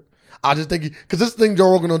could. I just think because this thing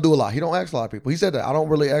Joe Rogan don't do a lot. He don't ask a lot of people. He said that. I don't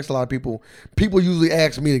really ask a lot of people. People usually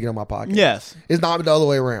ask me to get on my podcast. Yes. It's not the other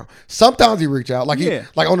way around. Sometimes he reach out. Like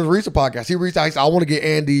on his recent podcast, he reached out. He said, I want to get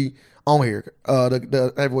Andy on here,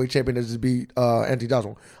 the heavyweight champion that just beat Anthony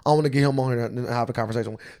Joshua. I want to get him on here and have a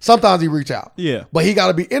conversation. Sometimes he reach out. Yeah. But he got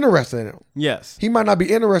to be interested in him. Yes. He might not be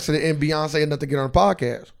interested in Beyonce enough to get on the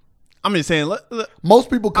podcast. I'm just saying. Look, most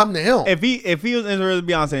people come to him. If he was interested in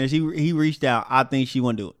Beyonce and he reached out, I think she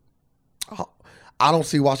wouldn't do it. I don't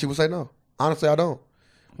see why she would say no. Honestly, I don't.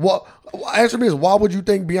 Well, answer me is, why would you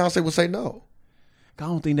think Beyonce would say no? I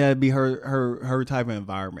don't think that'd be her type of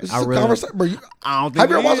environment. I don't think. Have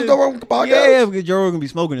you ever watched Joe Rogan podcast? Yeah, because Joe Rogan be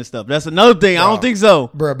smoking and stuff. That's another thing. Bro, I don't think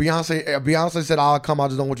so. Bro, Beyonce said, I'll come. I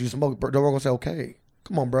just don't want you to smoke. Joe Rogan said, okay.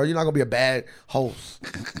 Come on, bro. You're not gonna be a bad host.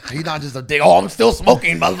 You're not just a dick. Oh, I'm still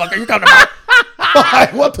smoking, motherfucker. You coming to my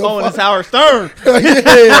like, what the Oh, fuck? it's Howard Stern.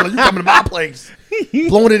 Yeah, you coming to my place,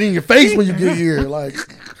 blowing it in your face when you get here. Like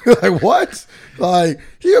what? Like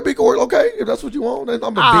he'll be cool. Okay, if that's what you want, then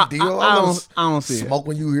I'm a big deal. I don't see smoke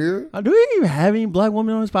when you here. it. Do we even have any black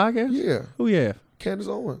women on this podcast? Yeah, Who you have? Candace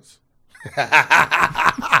Owens.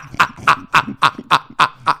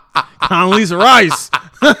 Condoleezza Rice.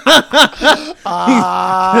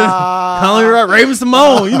 Condoleezza Rice. Raven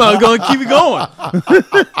Simone. You might go and keep it going.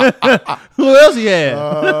 Who else you had?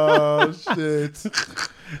 Oh shit.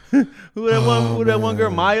 Who that one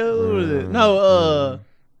girl? Maya? Who was it? No,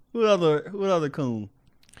 who other coon?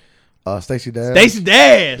 Stacey Dash. Stacey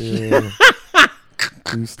Dash. Yeah.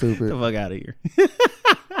 You Get stupid. the fuck out of here.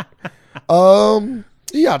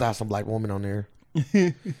 He ought to have some black woman on there.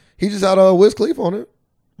 He just had Wiz Khalifa on it.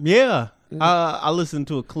 Yeah. I listened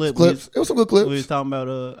to a clip. Clips. It was some good We was clips. talking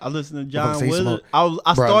about I listened to Motherfucker John say he Witherspoon. smoked.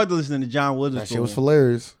 I Bruh. started listening to John That shit Witherspoon. was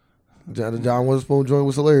hilarious. The John Witherspoon joint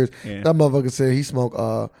was hilarious. Yeah. That motherfucker said he smoked.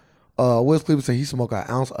 Wiz Khalifa said he smoked an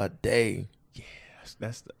ounce a day.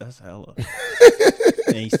 That's hella.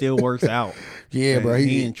 And he still works out. Yeah, Man, bro.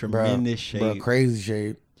 he in tremendous shape. Bro, crazy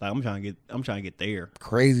shape. Like I'm trying to get there.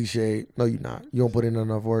 Crazy shape. No, you're not. You don't put in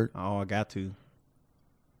enough work, Oh, I got to.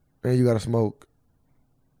 and you got to smoke.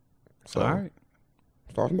 So All right.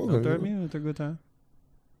 start Don't smoking. threaten me. It's a good time.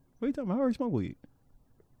 What are you talking about? I already smoked weed.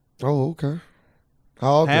 Oh, okay.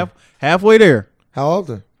 How often? Halfway there. How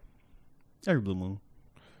often? Every blue moon.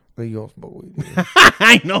 Well, you don't smoke weed.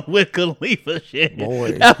 I ain't no Wiz Khalifa shit.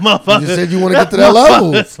 Boy. That motherfucker. You just said you want to get to that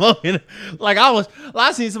level. motherfucker Smoking, like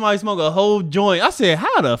I seen somebody smoke a whole joint. I said,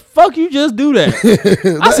 how the fuck you just do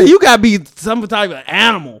that? I said, you gotta be some type of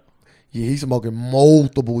animal. Yeah, he's smoking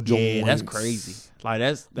multiple joints. Yeah, that's crazy. Like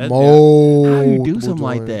that's multiple how you do something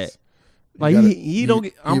like that? joints. Like gotta- he don't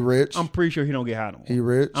get. he rich. I'm pretty sure he don't get high no more. He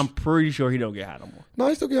rich. I'm pretty sure he don't get high no more. No,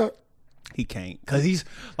 he still got. He can't because he's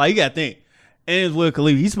like you gotta think. And it's Wiz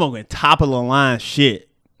Khalifa. He's smoking top of the line shit.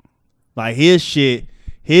 Like his shit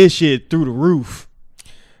through the roof.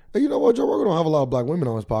 Hey, you know what? Joe Rogan don't have a lot of black women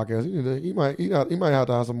on his podcast. He might have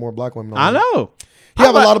to have some more black women on. I know. He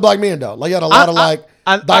have a lot of black men though. Like he had a lot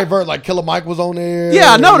of divert. Like Killer Mike was on there.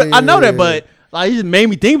 Yeah, I know that. I know that, but like, it just made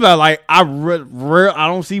me think about it. Like I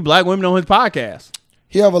don't see black women on his podcast.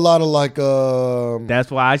 he have a lot of like.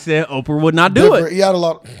 That's why I said Oprah would not do it. He had a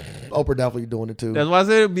lot. Oprah definitely doing it too. That's why I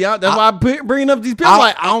said that's why I'm bringing up these people.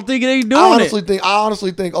 Like I don't think they doing I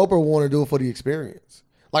honestly think Oprah would want to do it for the experience.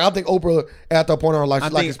 Like I think Oprah at that point in her life, she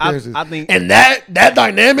like experiences. I think, and that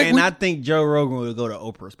dynamic. and I think Joe Rogan would go to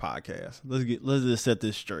Oprah's podcast. Let's just set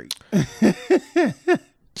this straight.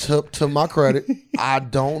 To my credit, I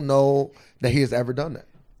don't know that he has ever done that.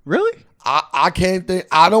 Really? I can't think.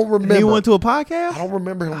 I don't remember. He went to a podcast. I don't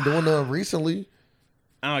remember him doing that recently.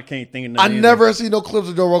 I can't think of I nothing. never see no clips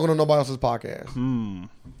of Joe Rogan on nobody else's podcast.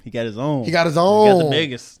 He got his own. He got his own. He got the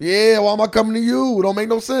biggest. Yeah, why am I coming to you? It don't make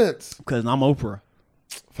no sense. Because I'm Oprah.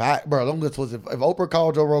 Fact, bro. Don't get twisted. If Oprah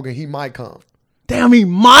called Joe Rogan, he might come. Damn, he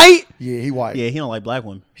might. Yeah, he white. Yeah, he don't like black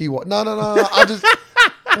women. He white. No. I just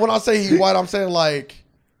when I say he white, I'm saying like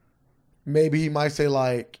maybe he might say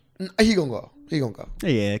like he gonna go. He gonna go.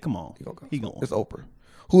 Yeah, come on. He gonna go. He going. It's Oprah.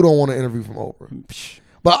 Who don't want to interview from Oprah? Psh.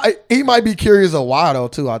 But he might be curious of why though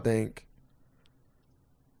too. I think.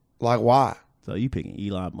 Like why? So you picking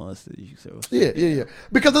Elon Musk? Yeah.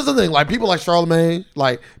 Because that's the thing. Like people like Charlamagne,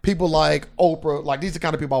 like people like Oprah. Like these are the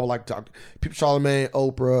kind of people I would like to talk to. People, Charlamagne,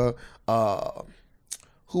 Oprah.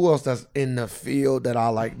 Who else that's in the field that I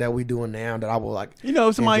like that we doing now that I would like?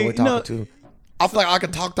 Somebody. enjoy talking to. I feel like I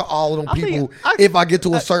could talk to all of them people I if I get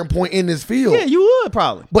to a certain point in this field. Yeah, you would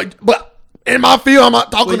probably. But in my field, I'm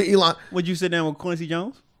not talking to Elon. Would you sit down with Quincy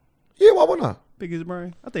Jones? Yeah, why would not? Pick his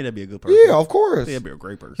brain. I think that'd be a good person. Yeah, of course. I think that'd be a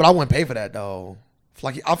great person. But I wouldn't pay for that though.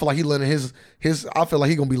 I feel like he lending his. I feel like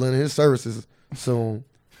he gonna be lending his services soon.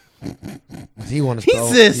 He want to. He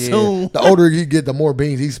said soon. The older he get, the more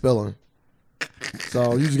beans he's spilling.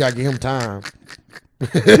 So you just gotta give him time.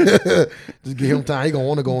 Just give him time. He gonna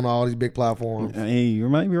want to go on all these big platforms. Hey, you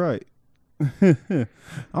might be right. I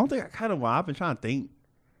don't think I kind of. I've been trying to think.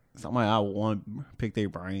 Somebody I would want to pick their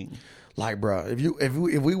brain. Like, bro, if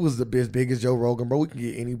we was the big as Joe Rogan, bro, we can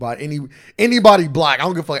get anybody black. I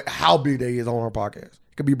don't give a fuck how big they is on our podcast.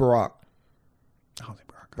 It could be Barack. I don't think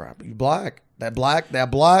Barack. Bro, he's black. That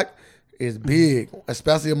black is big,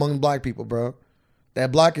 especially among black people, bro.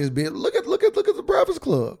 That black is big. Look at the Breakfast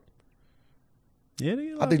Club. Yeah,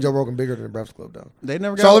 I think Joe Rogan bigger than the Breakfast Club though. They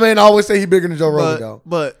never got. Charlamagne always say he bigger than Joe Rogan though.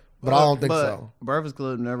 But I don't think so. Breakfast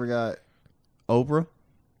Club never got Oprah.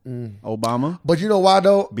 Obama, But you know why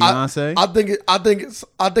though? Beyonce. I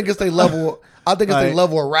think it's their level. I think it's their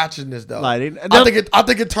level of ratchetness though. Like, I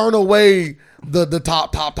think it turned away the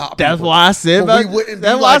top. That's people. why I said. But we wouldn't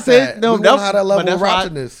be like that. We won't have that level of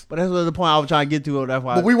ratchetness. But that's what the point I was trying to get to. That's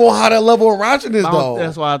why. But we won't have that level of ratchetness though.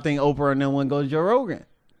 That's why I think Oprah and then one goes Joe Rogan.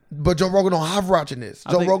 But Joe Rogan don't have ratchetness.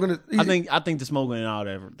 Rogan is. I think the smoking and all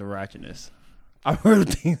that, the ratchetness. I really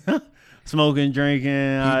think smoking, drinking.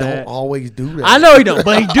 He don't always do that. I know he don't,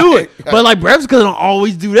 but he do it. But like Breakfast Club don't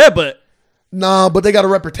always do that. But nah, but they got a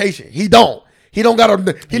reputation. He don't. He don't got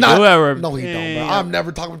a. He not. No, he don't. Bro. I'm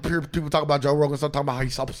never talking. People talk about Joe Rogan. Start talking about how he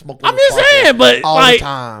stopped smoking. I'm just saying, but all like, the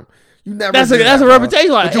time. You never. That's a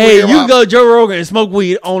reputation. Like, hey, you go Joe Rogan and smoke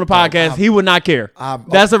weed on the podcast. He would not care.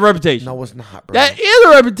 That's a reputation. No, it's not, bro. That is a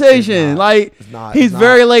reputation. Like, he's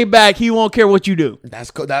very laid back. He won't care what you do. That's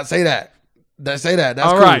cool. Say that. That's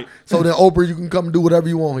all cool. Right. So then, Oprah, you can come and do whatever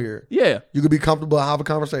you want here. Yeah, you can be comfortable and have a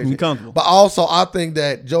conversation. Be comfortable. But also, I think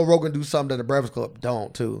that Joe Rogan do something that the Breakfast Club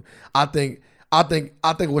don't too. I think what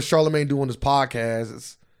Charlamagne do on his podcast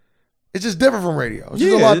is it's just different from radio. It's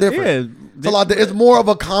just a lot different. Yeah. It's a lot. It's more of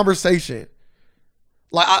a conversation.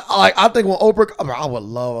 Like I think when Oprah, I would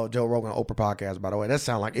love a Joe Rogan Oprah podcast. By the way, that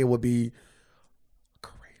sounds like it would be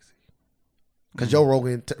crazy. Because Joe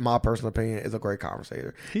Rogan, in my personal opinion, is a great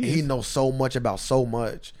conversator. He knows so much about so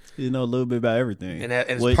much. He knows a little bit about everything, and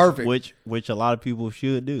it's perfect. Which a lot of people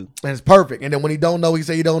should do. And it's perfect. And then when he don't know, he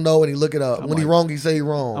say he don't know, and he look it up. When he wrong, he say he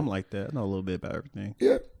wrong. I'm like that. I know a little bit about everything.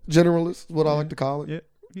 Yeah, generalist is what I like to call it. Yeah.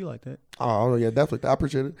 You like that? Oh yeah, definitely. I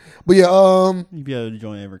appreciate it. But yeah, you be able to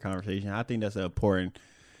join every conversation. I think that's an important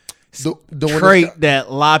doing trait that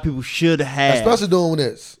a lot of people should have, especially doing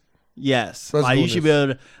this. Yes, especially like you should be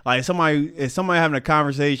able to, like if somebody having a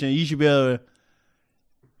conversation, you should be able to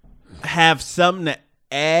have something to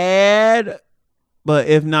add. But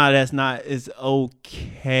if not, it's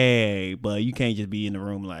okay. But you can't just be in the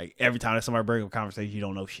room like every time that somebody brings up a conversation, you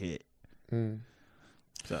don't know shit.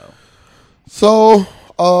 So,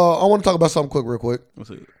 I want to talk about something real quick. What's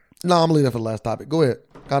it? No, I'm leaving that for the last topic. Go ahead.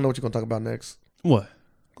 I know what you're gonna talk about next. What?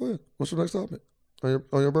 Go ahead. What's your next topic on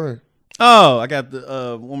your brain? Oh, I got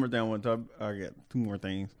the one more thing I want to talk. I got two more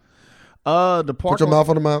things. The park. Put your mouth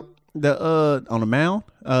on the mount. On the mound.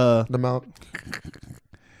 The mount.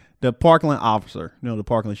 The Parkland officer. You know the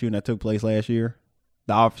Parkland shooting that took place last year.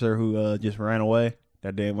 The officer who just ran away.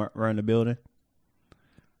 That didn't run the building.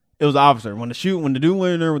 It was the officer. When the dude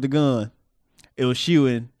went in there with the gun, it was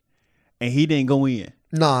shooting, and he didn't go in.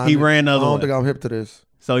 Nah, he ran the other way. I don't think I'm hip to this.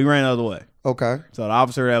 So he ran the other way. Okay. So the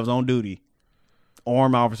officer that was on duty,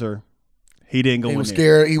 armed officer, he didn't go in. He was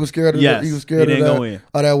scared. He was scared. Yes, he was scared he didn't of that, go in.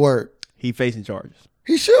 Of that work. He facing charges.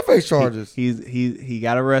 He should face charges. He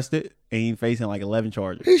got arrested and he's facing like 11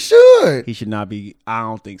 charges. He should. He should not be. I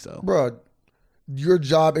don't think so, bro. Your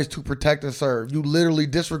job is to protect and serve. You literally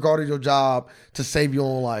disregarded your job to save your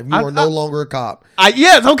own life. You are no longer a cop.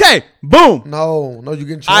 Yes, okay. Boom. No, you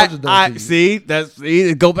getting charges done to you. See,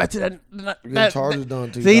 go back to that. You getting charges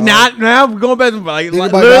done to you. See, now we're going back to like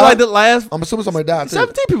the last. I'm assuming somebody died too.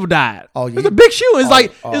 17 people died. Oh, yeah. It's a big shooting.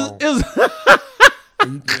 It's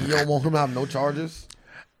you don't want him to have no charges?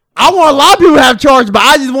 I want a lot of people to have charges, but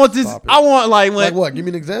I just want this. I want like what? Give me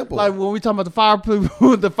an example. Like when we talking about the fire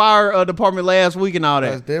people, the fire department last week and all that.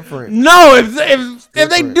 That's different. No, if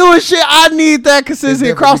they doing shit, I need that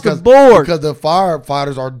consistency across the board. Because the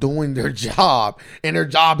firefighters are doing their job, and their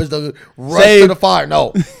job is to rush to the fire.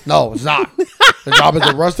 No, it's not. The job is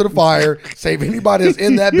to rush to the fire, save anybody that's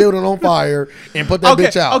in that building on fire, and put that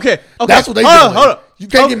bitch out. Okay. That's what they do. Hold up. You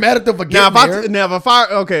can't get mad at them for getting there. Now, if a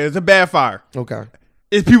fire, it's a bad fire. Okay.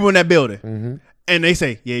 It's people in that building, and they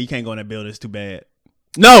say, "Yeah, you can't go in that building. It's too bad."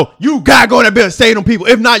 No, you gotta go in that building. Save them people.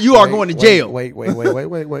 If not, you are going to jail. Wait. With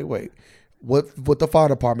the fire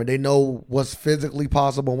department, they know what's physically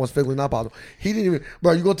possible and what's physically not possible. He didn't even,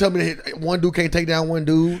 bro. You gonna tell me that one dude can't take down one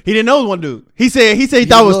dude? He didn't know it was one dude. He said he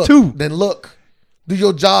thought it was two. Then look. Do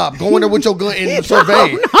your job. Go in there with your gun and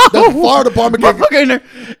survey. The fire department can't.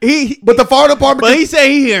 But the fire department. But he said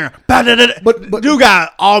he hearing. But dude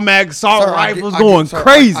got automatic assault rifles going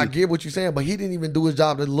crazy. I get what you're saying, but he didn't even do his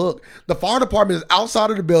job to look. The fire department is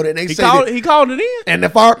outside of the building. And he called it in. And the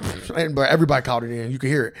fire, everybody called it in. You can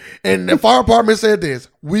hear it. And the fire department said this: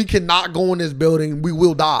 "We cannot go in this building. We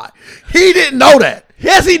will die." He didn't know that.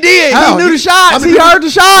 Yes, he did. How? He knew the shots. He heard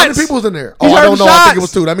the shots. How many people was in there? I don't know. I think it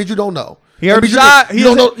was two. That means you don't know. He heard the shot. You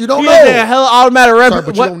don't know. You don't know. He had hella automatic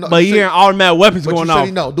weapons. But you hearing automatic weapons going off.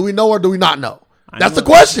 Know. Do we know or do we not know? That's the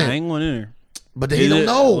question. I ain't going in there. But then he don't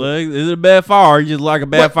know. Well, is it a bad fire? Or you just like a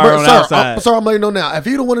bad fire on the outside? I'm letting you know now. If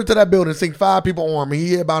he'd have went into that building and seen 5 people armed, and he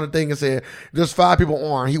hit about the thing and said there's 5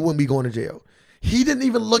 people armed, he wouldn't be going to jail. He didn't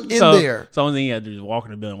even look in So there. the only thing he had to do is walk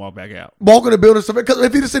in the building, walk back out. Walk in the building, because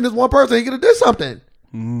if he'd have seen this one person, he could have did something.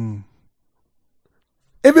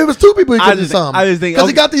 If it was two people, he could have did something. I just think because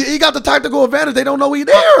he got the tactical advantage. They don't know he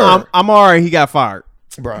there. I'm all right. He got fired.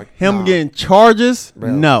 Bro, Him getting charges?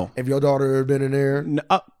 Bro, no. If your daughter had been in there, No,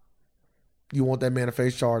 you want that man to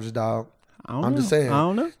face charges, dog. I'm just saying. I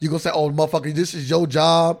don't know. You gonna say, "Oh, motherfucker, this is your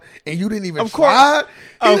job," and you didn't even Of course. try.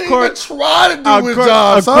 He Of didn't course. even try to do Of his course.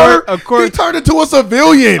 job, Of sir. course. Of course. He turned into a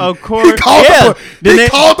civilian. Of course. He called Yeah. he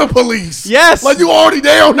called the police. Yes. like you already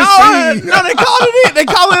there on the scene. No, they called it in. They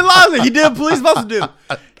called it live. He did what police supposed to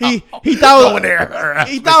do. He thought it was there.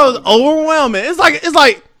 He thought it was overwhelming. It's like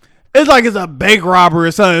it's a bank robbery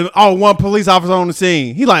or something. Oh, one police officer on the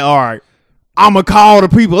scene. He's like, all right, I'm gonna call the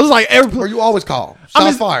people. It's like Or you always call.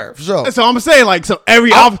 Shots fired for sure. So I'm saying like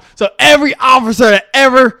every officer that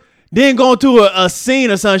ever didn't go into a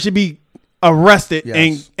scene or something should be arrested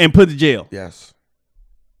Yes. and put to jail. Yes.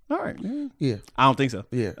 All right. Yeah. I don't think so.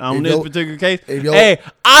 Yeah. On If this your- particular case. if your- Hey,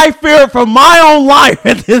 I fear for my own life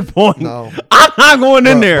at this point. No. I'm not going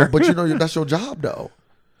in there. But you know that's your job though.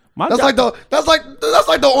 My That's job-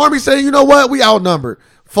 like the army saying, you know what, we outnumbered.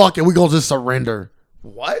 Fuck it, we gonna just surrender.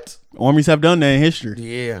 What? Armies have done that in history.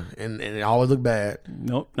 Yeah, and it always look bad.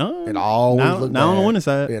 Nope. No. It always look bad. Not on the winning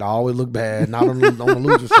side. It always look bad. Not on the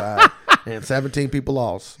loser side. And 17 people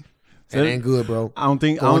lost. It ain't good, bro. I don't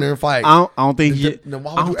think. Go in there and fight. I don't think. Then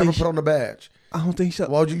why would you ever put on the badge? I don't think so.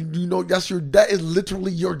 Why would you know that is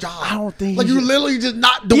literally your job. I don't think like he you're should- literally just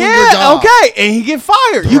not doing your Yeah. job. Okay. And he get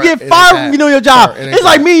fired. You Correct. get It ain't fired that. when you know your job. Correct. It ain't It's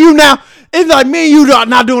like that. me and you now. It's like me and you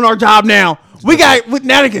not doing our job now.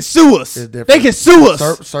 Now they can sue us. It's different. They can sue us.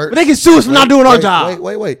 They can sue us for not doing our job.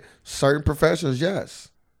 Wait. Certain professions, yes,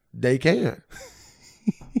 they can.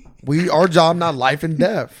 Our job not life and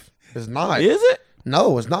death. It's not. Is it?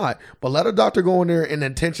 No, it's not. But let a doctor go in there and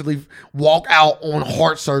intentionally walk out on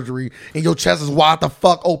heart surgery and your chest is wide the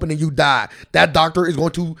fuck open and you die. That doctor is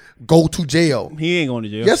going to go to jail. He ain't going to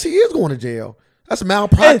jail. Yes, he is going to jail. That's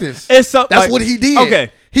malpractice. It's so- That's like- what he did.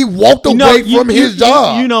 okay. He walked away from his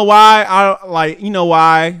job. You know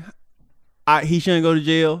why? He shouldn't go to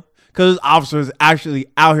jail? Because officers actually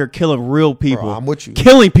out here killing real people. I'm with you.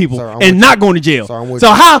 Killing people Sir, I'm with and you. not going to jail. Sir, I'm with So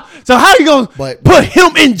you. how you gonna But- put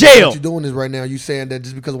him in jail? What you're doing is right now, you saying that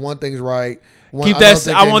just because one thing's right, Keep that-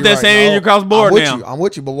 I want that same energy across the board now. I'm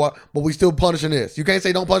with you, but we still punishing this. You can't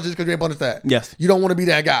say don't punish this because you ain't punish that. Yes. You don't want to be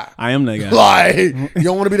that guy. I am that guy. Like, you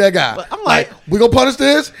don't want to be that guy. But I'm like- we gonna punish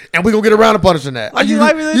this and we gonna get around to punishing that. Like, you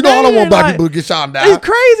like know, the I don't day, want black like- people to get shot and die. It's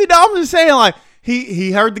crazy though. I'm just saying, like,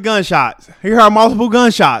 he heard the gunshots. He heard multiple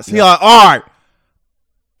gunshots. He like, all right,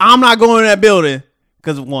 I'm not going in that building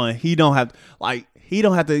because one, he don't have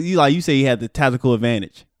to. You say he had the tactical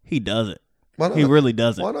advantage. He doesn't. Why not? He really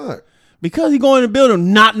doesn't. Why not? Because he going in the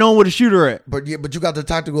building not knowing where the shooter at. But you got the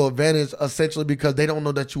tactical advantage essentially because they don't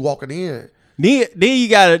know that you walking in. Then you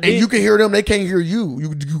gotta. And you can hear them, they can't hear you.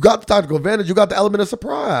 You got the tactical advantage. You got the element of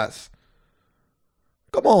surprise.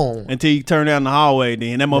 Come on. until you turn down the hallway.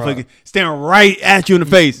 Then that motherfucker Right. staring right at you in the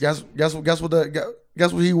face. Guess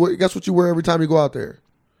what you wear every time you go out there.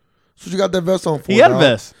 That's what you got that vest on for. He had a dog.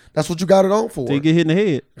 vest. That's what you got it on for. Till you get hit in the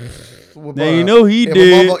head. Well, Now bruh, you know he if a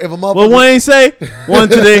did. motherfucker- if a Well, motherfucker- one ain't say one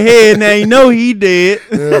to the head. Now you know he did.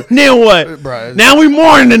 Then what? Bruh, Now we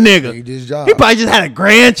mourning the he nigga. did his job. He probably just had a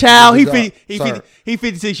grandchild. He He did his job. 50, Sir. he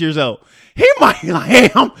 56 years old. He might be like, hey,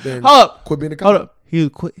 hold Then up. quit being a cop. Hold up. He was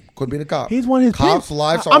quit. Quit being a cop. He's one of his cops' kids.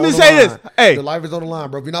 lives are I'm on just the saying line. this. Hey, Your life is on the line,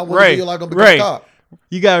 bro. If you're not willing to Ray, live your life, don't become a cop.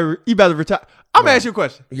 you about to retire. I'm gonna ask you a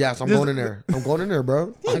question. Yes, I'm This- going in there. I'm going in there,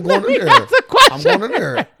 bro. I'm going in He there. asked a question. I'm going in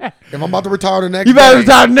there. If I'm about to retire the next You better day,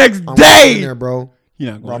 retire the next I'm going in day. there, bro.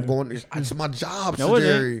 You're not Bro, I'm going. going. It's my job, No, it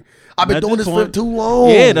Jerry. I've been At doing this this for point- too long.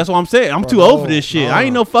 Yeah, that's what I'm saying. I'm Bro, too old for no, this shit. no. I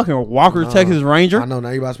ain't no fucking Walker, Texas Ranger. I know.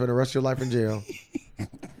 Now you about to spend the rest of your life in jail.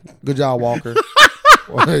 Good job, Walker.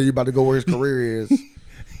 You about to go where his career is.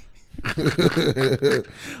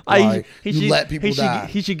 Like, you let people die.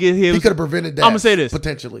 He should get hit. He could have prevented that. I'ma say this.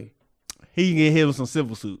 Potentially. He can get hit with some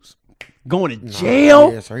civil suits. Going to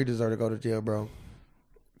jail. Yeah, sir. He deserved to go to jail, bro.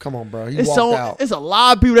 Come on, bro. He It's walked out. It's a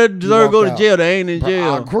lot of people that deserve to go walked to out. jail that ain't in Bro,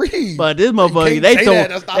 jail. I agree. But this motherfucker, can't say that.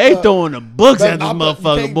 That's not the- throwing the books That's at this not the- you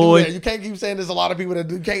motherfucker, can't do boy. that. You can't keep saying there's a lot of people that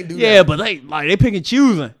can't do that. Yeah, but they pick and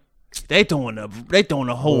choosing. They throwing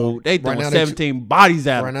the whole. They right throwing now 17 bodies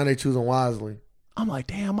at right him. now they choosing wisely. I'm like,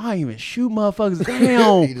 damn, I ain't even shoot motherfuckers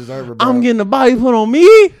down. He deserve it, bro. I'm getting the body put on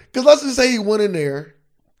me. Because let's just say he went in there.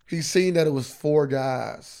 He seen that it was 4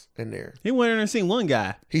 guys in there. He went in and seen one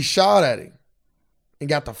guy. He shot at him and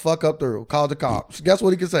got the fuck up through. Called the cops. Guess what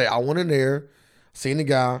he could say? I went in there, seen the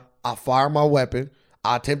guy. I fired my weapon.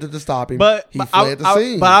 I attempted to stop him. But he fled the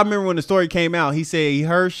scene. But I remember when the story came out, he said he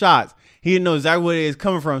heard shots. He didn't know exactly where it is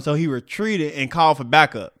coming from, so he retreated and called for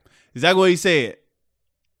backup. Exactly what he said.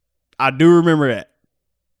 I do remember that.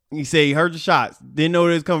 He said he heard the shots, didn't know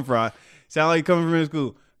where it was coming from. Sounded like coming from his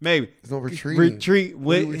school. Maybe. There's no retreating. Retreat.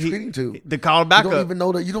 What are you retreating to? To call backup.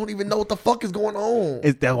 You don't even know what the fuck is going on.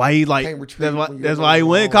 That's why he like. Can't retreat That's why he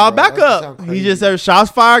went and called bro. That backup. sound He just crazy. said shots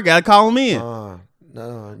fired. Gotta call him in.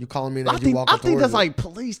 No, you calling me I that you walk think towards that's it. like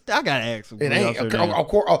police. I gotta ask him. It ain't. Of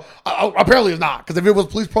course, apparently it's not. Because if it was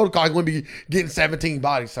police protocol, he wouldn't be getting 17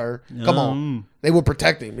 bodies, sir. Come on. They would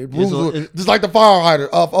protect him. Just like the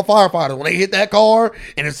firefighter. When they hit that car,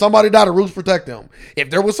 and if somebody died, the rules protect them. If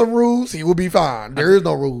there was some rules, he would be fine. There is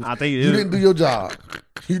no rules. I think you didn't do your job.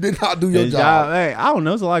 You did not do your job. Hey, I don't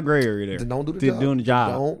know. It's a lot of gray area there. Then don't do the job. Doing the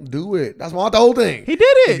job. Don't do it. That's not the whole thing. He did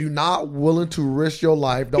it. If you're not willing to risk your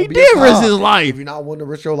life, don't He be did a cop. risk his life. If you're not willing to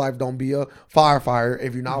risk your life, don't be a firefighter.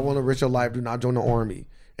 If you're not willing to risk your life, do not join the army.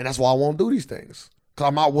 And that's why I won't do these things. Because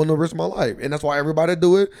I'm not willing to risk my life. And that's why everybody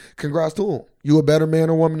do it. Congrats to him. You a better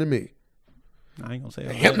man or woman than me. I ain't gonna say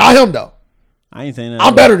Him, not him, though. I ain't saying that.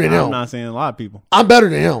 I'm better than him. I'm not saying a lot of people. I'm better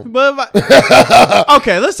than him. But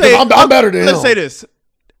okay, let's say I'm better than him. Let's say this.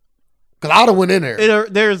 Because I done went in there.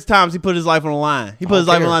 There's times he put his life on the line. He put his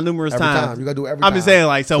life on the line numerous every times. time. You got to do it every time. I'm just saying,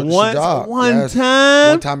 like, so It's your job. one Yes. time.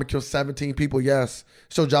 One time it killed 17 people, yes.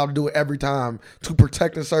 It's your job to do it every time. To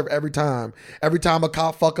protect and serve every time. Every time a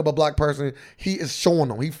cop fuck up a black person, he is showing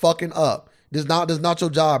them. He fucking up. This not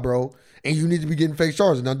your job, bro. And you need to be getting face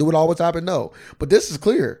charges. Now, do it always happen? No. But this is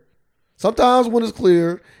clear. Sometimes when it's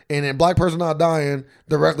clear and a black person not dying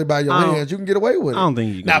directly by your hands, you can get away with it. I don't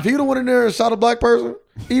think you can. Now, if he would have went in there and shot a black person,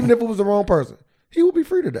 even if it was the wrong person, he would be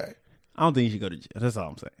free today. I don't think you should go to jail. That's all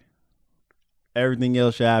I'm saying. Everything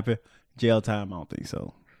else should happen. Jail time, I don't think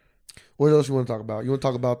so. What else you want to talk about? You want to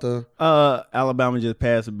talk about the... Alabama just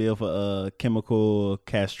passed a bill for chemical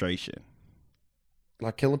castration.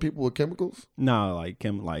 Like killing people with chemicals? No, like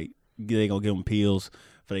they gonna give them pills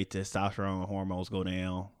for their testosterone hormones go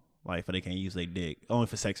down, like for they can't use their dick. Only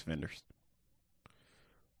for sex offenders.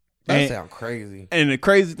 That sounds crazy. And the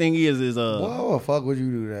crazy thing is why the fuck would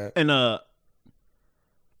you do that?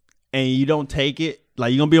 And you don't take it,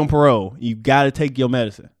 like you're gonna be on parole. You gotta take your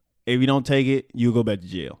medicine. If you don't take it, you go back to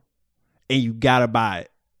jail. And you gotta buy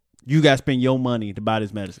it. You gotta spend your money to buy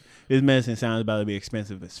this medicine. This medicine sounds about to be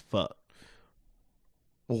expensive as fuck.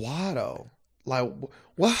 Why though? Like,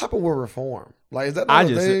 what happened with reform? Like, is that not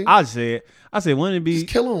a thing? I said, wouldn't it be just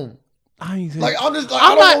kill them? I ain't saying. Like, I'm just like,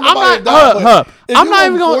 I don't know nobody to die, but I'm not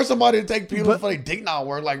even gonna force somebody to take pills for their dick not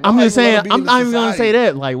work. Like, I'm just saying, I'm not even gonna say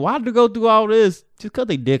that. Like, why to go through all this just cut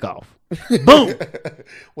their dick off? Boom.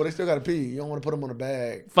 Well, they still gotta pee. You don't want to put them on a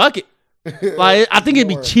bag. Fuck it. Like, I think it'd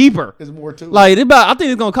be cheaper. There's more to it. Like, I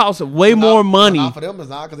think it's gonna cost way more money. Not for them, it's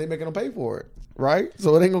not because they making them pay for it, right?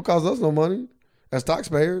 So it ain't gonna cost us no money as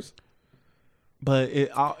taxpayers. But it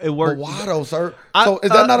worked. But why though, sir? So is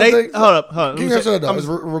that not a thing? Hold up. Can you answer that though? Is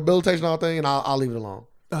rehabilitation our thing? And I'll leave it alone.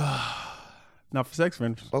 Not for sex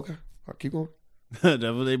offenders. Okay, keep going. That's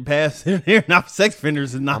what they passed in here. Not for sex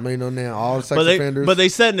offenders. Not. I mean, no, now all the sex offenders. But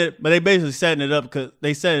they basically setting it up because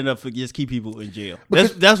they setting it up for just keep people in jail.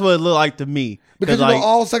 That's what it looked like to me. Because like,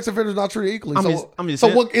 all sex offenders not treated equally.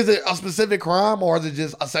 What is it? A specific crime or is it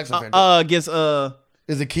just a sex offender?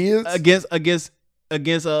 Is it kids?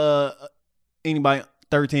 Against anybody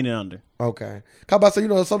 13 and under. Okay. How about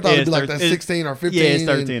sometimes it'd be like that 16 or 15. Yeah, it's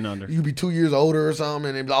 13 and under. You'd be 2 years older or something,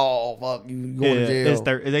 and they'd be like, oh fuck, you going to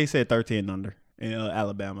jail. They said 13 and under in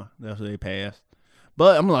Alabama. That's what they passed.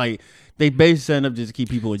 But I'm like, they basically setting up just to keep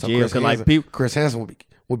people in jail. Chris Hansen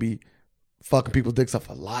would be fucking people's dicks up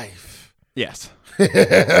for life. Yes. Nah,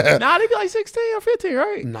 they be like 16 or 15,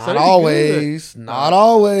 right? Not always. Not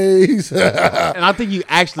always. And I think you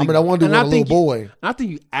actually. I want to do with a little boy. I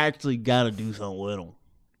think you actually got to do something with them.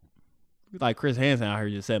 Like Chris Hansen out here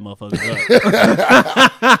just set motherfuckers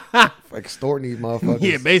up. Like extorting these motherfuckers.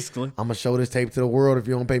 Yeah, basically. I'm going to show this tape to the world if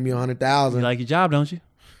you don't pay me $100,000. You like your job, don't you?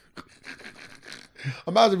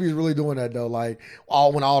 Imagine if he's really doing that though. Like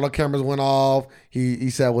when all the cameras went off,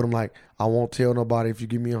 he said with him like, "I won't tell nobody if you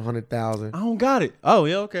give me $100,000." I don't got it. Oh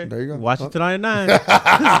yeah, okay. There you go. Watch it tonight at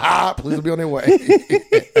 9. Police will be on their way.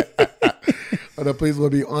 The police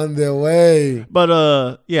will be on their way.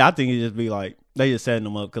 But yeah, I think it just be like they just setting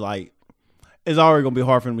them up because like it's already gonna be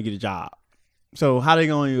hard for them to get a job. So how they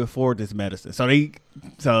going to afford this medicine? So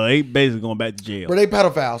they basically going back to jail. But they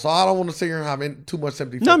pedophiles, so I don't want to sit here and have too much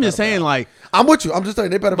sympathy. No, I'm just saying like I'm with you. I'm just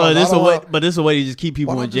saying they pedophiles. But this is a way to just keep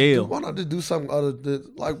people in jail. Why not just do something other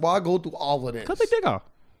than like why go through all of this? Cut their dick off.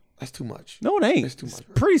 That's too much. No, it ain't. It's too much.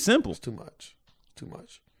 Pretty simple. It's too much. Too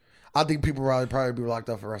much. I think people probably be locked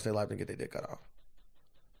up for the rest of their life and get their dick cut off.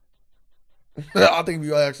 I think if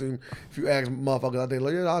you ask motherfuckers, I think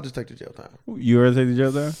like, yeah, I'll just take the jail time. You ever take the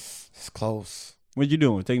jail time? It's close. What you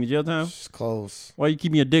doing? Taking the jail time? It's close. Why you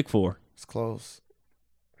keeping your dick for? It's close.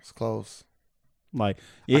 It's close. Like,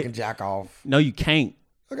 I can jack off. No, you can't.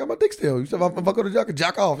 I got my dick still. You said if I go to jail, I can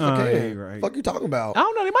jack off. I can. Yeah, right. Fuck you talking about? I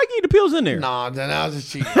don't know. They might give you the pills in there. Nah, then I was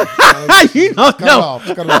just cheating. You don't know.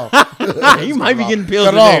 Cut it off. You might be getting pills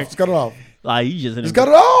cut in it there. off. Cut it off. Like, you just cut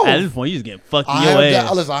it off. At this point, you just getting fucked in your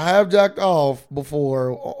ass. Listen, I have jacked off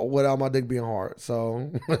before without my dick being hard.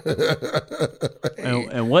 So,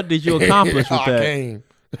 and what did you accomplish with that? I came.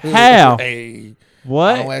 How? Hey,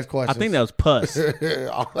 what? I don't ask questions. I think that was pus.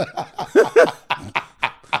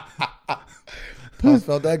 Pus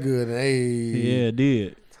felt that good. Hey, Yeah, it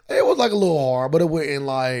did. It was like a little hard, but it wasn't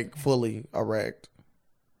like fully erect.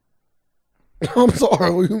 I'm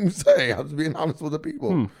sorry. What you say? I'm just being honest with the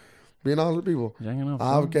people. Being honest with people.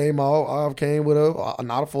 I've came with a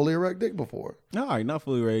not a fully erect dick before. All right, not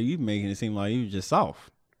fully ready. You making it seem like you was just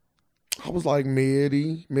soft. I was like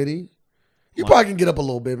midi. You probably can get up a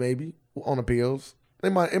little bit maybe on the pills.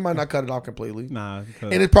 It might not cut it off completely. Nah,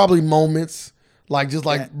 and it's probably moments like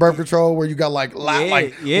birth control where you got like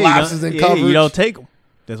lapses in coverage. You don't take them.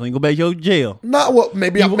 That's when you go back to your jail. Not what?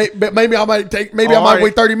 Maybe I might take. Maybe I might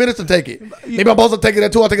wait 30 minutes to take it. Maybe I'm supposed to take it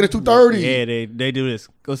at 2. I take it at 2:30. Yeah, they do this.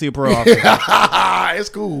 Go see a parole officer. It's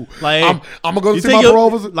cool. Like I'm gonna go see my parole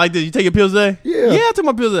officer. Like, did you take your pills today? Yeah, I took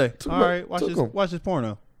my pills today. All right, watch this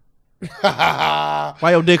porno. Why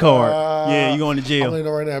your dick hard? Yeah, you going to jail. I'm letting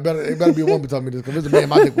you know right now. It better be a woman telling me this. Because if it's a man,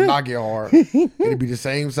 my dick will not get hard. It'd be the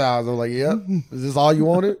same size. I'm like, yep. Is this all you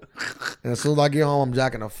wanted? And as soon as I get home, I'm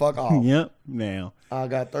jacking the fuck off. Yep. Now I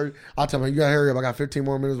got 30. I'll tell you, you gotta hurry up. I got 15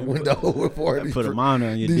 more minutes window before put a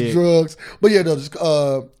monitor on your these dick. drugs. But yeah, no, just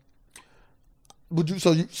would you?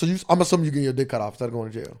 So you? I'm assuming you get your dick cut off instead of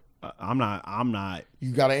going to jail. I'm not.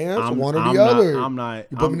 You got to answer one or the other. I'm not.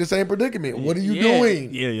 You put me in the same predicament. What are you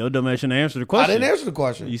doing? Yeah, your dumb ass shouldn't answer the question. I didn't answer the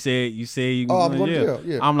question. You said you. I'm going to jail.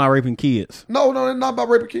 Yeah. I'm not raping kids. No, it's not about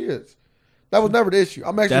raping kids. That was never the issue.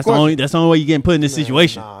 I'm asking That's the question. That's the only way you getting put in this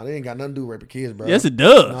situation. Nah, they ain't got nothing to do with raping kids, bro. Yes, it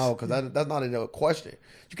does. No, because that's not a question.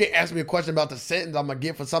 You can't ask me a question about the sentence I'm gonna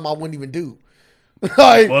get for something I wouldn't even do.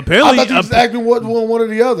 Like, well, apparently, I thought you just asked me one or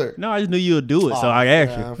the other. No, I just knew you would do it, so I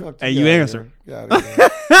asked you, and you answered.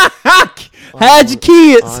 Had your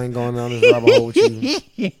kids. I ain't going down this rabbit hole with you.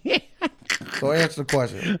 So answer the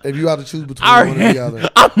question. If you have to choose between one or the other,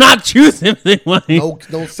 I'm not choosing one.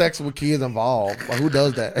 No sex with kids involved. Like, who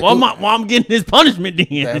does that? Well, I'm getting this punishment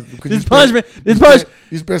then. This punishment.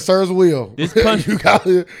 You spent Sir's wheel. This punishment.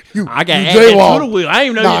 I got added to the wheel. I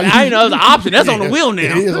didn't know. I didn't know it was an option. That's on the wheel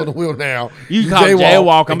now. It is on the wheel now. You call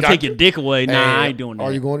jaywalk. I'm gonna take your dick away. Nah, I ain't doing that.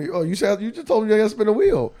 Are you going? Oh, you said you just told me you got to spin the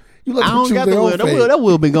wheel. You let I them don't choose got their the own wheel. fate. That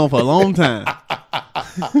wheel been gone for a long time.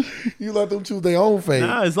 You let them choose their own fate.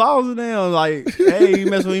 Nah, it's all down. Like, hey, you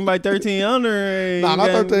mess with anybody 13 under? Hey, nah,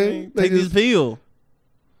 not 13. Take this pill.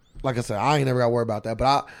 Like I said, I ain't never got to worry about that.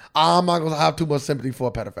 But I'm not gonna have too much sympathy for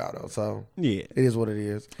a pedophile though. So yeah, it is what it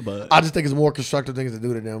is. But I just think it's more constructive things to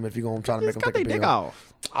do to them if you're gonna try to make them take a pill.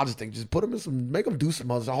 Off. I just think just put them in make them do some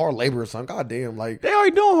hard labor or something. God damn, like they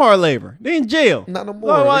already doing hard labor. They in jail. Not no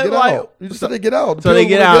more. They get out. You just said they get out. So they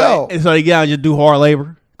get out. And so they get out and just do hard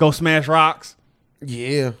labor. Go smash rocks.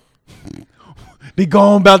 Yeah. They go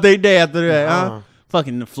on about their day after that, huh?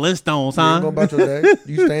 Fucking the Flintstones, huh? You ain't going about your day.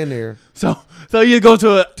 You stand there. So you go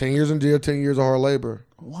to 10 years in jail, 10 years of hard labor.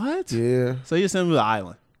 What? Yeah. So you send them to the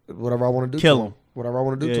island. Whatever I want to do. Kill them. Whatever I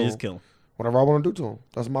want to do to them. Just kill them. Whatever I want to do to them.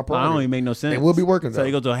 That's my problem. I don't even make no sense. They will be working. So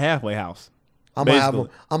you go to a halfway house. I might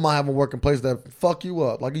have them working place that fuck you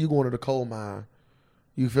up. Like you going to the coal mine.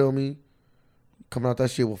 You feel me? Coming out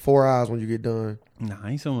that shit with 4 eyes when you get done. Nah,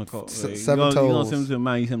 I ain't sending coal. 7 toes. You gonna send them to a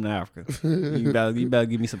mine, you send them to Africa. you better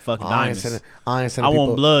give me some fucking diamonds. I ain't sending I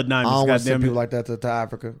want blood diamonds. I don't want to send people like that to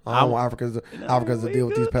Africa. I don't want Africans to deal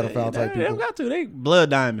with these pedophile type people. They don't got to. They blood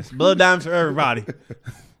diamonds. Blood diamonds for everybody.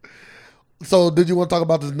 So did you want to talk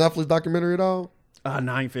about this Netflix documentary at all?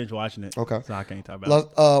 No, I ain't finished watching it. Okay. So I can't talk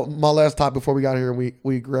about it. My last topic before we got here,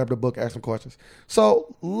 we grabbed a book, asked some questions.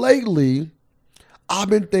 So lately, I've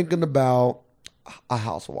been thinking about a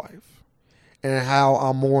housewife and how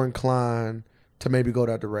I'm more inclined to maybe go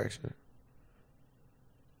that direction.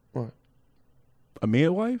 What? A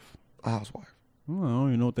midwife? A housewife. Oh, I don't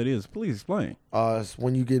even know what that is. Please explain. It's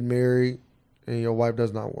when you get married and your wife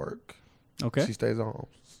does not work. Okay. She stays at home.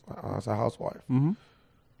 It's a housewife.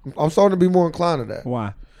 Mm-hmm. I'm starting to be more inclined to that.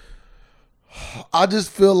 Why? I just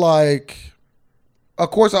feel like, of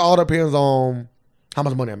course, it all depends on how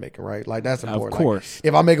much money I'm making, right? Like that's important. Of course. Like,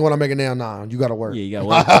 if I'm making what I'm making now, nah, you got to work. Yeah, you got to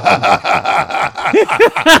work.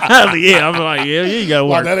 Yeah, I'm like, yeah, you got to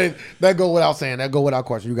work. Like, that go without saying. That go without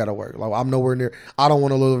question. You got to work. Like I'm nowhere near. I don't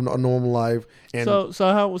want to live a normal life. And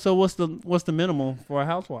So what's the minimum for a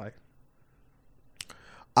housewife?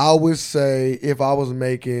 I would say if I was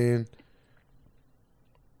making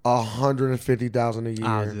 $150,000 a year,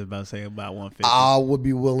 I was just about to say about 150. I would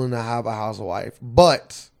be willing to have a housewife,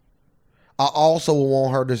 but I also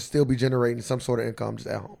want her to still be generating some sort of income just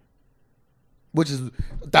at home, which is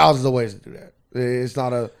thousands of ways to do that. It's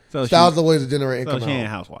not thousands of ways to generate income. So she ain't a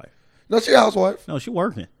housewife. No, she a housewife. No, she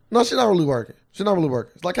working. No, she's not really working. She's not really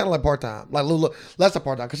working. It's like kind of like part time, like little less than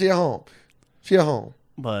part time because she at home. She at home.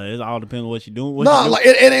 But it all depends on what you doing. Like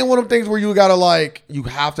it ain't one of them things where you gotta like you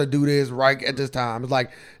have to do this right at this time. It's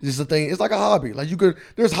like this is a thing. It's like a hobby. Like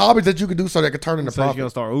there's hobbies that you could do so that could turn into profit. So you gonna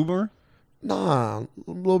start Ubering? Nah, a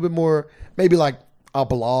little bit more. Maybe like a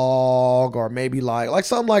blog or maybe like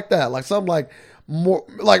something like that. Like something like more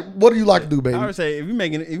like what do you like to do, baby? I would say if you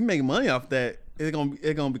making money off that, it's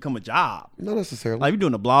gonna become a job. Not necessarily. Like if you're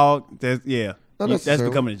doing a blog, that's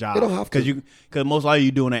becoming a job. You don't have to because most likely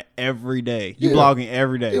you're doing it every day. You're blogging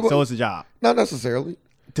every day, so it's a job. Not necessarily.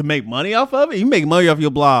 To make money off of it, you make money off your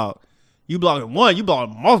blog. You blogging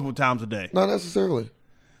multiple times a day. Not necessarily.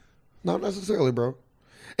 Not necessarily, bro.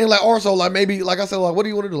 And like also like maybe like I said like what do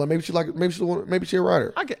you want to do? Like maybe she a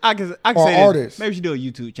writer. I can or say artist. This. Maybe she do a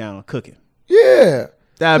YouTube channel cooking. Yeah.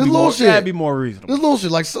 That'd be more reasonable. This little shit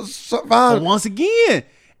like fine. But once again,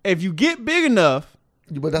 if you get big enough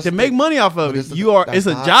to make money off of it, it's a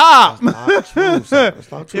job. That's not true.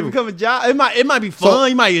 That's not true. It become a job. It might be fun.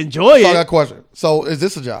 You might enjoy it. So I got a question. So is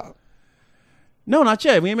this a job? No, not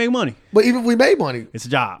yet. We ain't make money. But even if we made money, it's a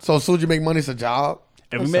job. So as soon as you make money, it's a job.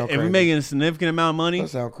 If we making a significant amount of money, that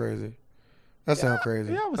sound crazy. That sound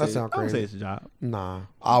crazy. Yeah, I would say it's a job. Nah,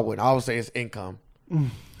 I wouldn't. I would say it's income.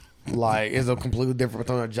 Like it's a completely different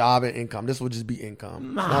between a job and income. This would just be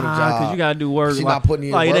income. Nah, not a job. Because you gotta do work. She's not putting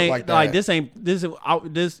in work like that. Like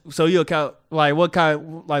this. So you account like what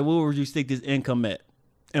kind? Like what would you stick this income at?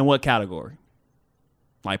 In what category?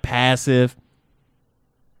 Like passive.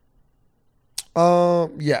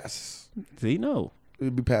 Yes. See, no.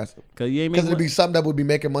 It'd be passive. Because it'd be something that would be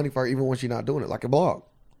making money for her even when she's not doing it. Like a blog.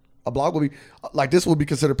 A blog would be like this would be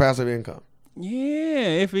considered passive income.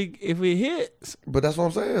 Yeah, if it hits. But that's what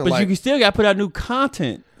I'm saying. But you still got to put out new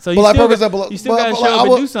content. So you still got to show up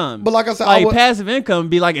and do something. But like I said, passive income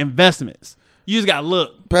be like investments. You just got to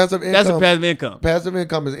look. Passive income. That's a passive income. Passive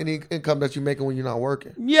income is any income that you're making when you're not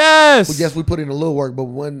working. Yes. Well, yes, we put in a little work, but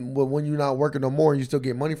when you're not working no more and you still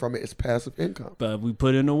get money from it, it's passive income. But we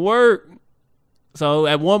put in the work. So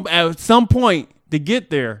at some point to get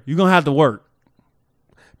there, you're gonna have to work.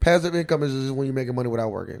 Passive income is just when you're making money without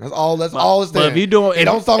working. That's all it's there. But if you're doing,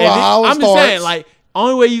 don't talk about how it starts. I'm just saying, like,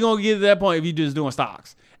 only way you're gonna get to that point if you're just doing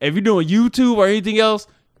stocks. If you're doing YouTube or anything else,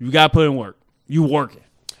 you gotta put in work. You working.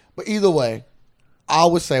 But either way, I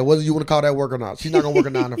would say whether you want to call that work or not, she's not gonna work a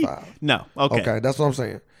 9 to 5. No. Okay, that's what I'm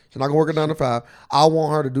saying. She's not gonna work a 9 to 5. I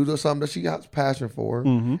want her to do something that she got passion for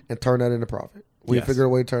and turn that into profit. We figure a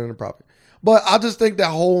way to turn it into profit. But I just think that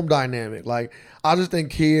home dynamic, like I just think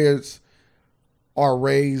kids are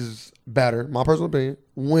raised better, my personal opinion.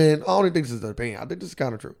 When I don't even think this is an opinion, I think this is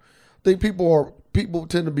kind of true. I think people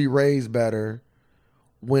tend to be raised better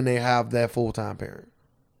when they have that full-time parent.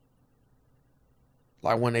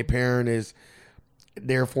 Like when their parent is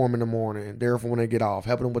there for them in the morning, there for when they get off,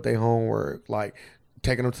 helping them with their homework, like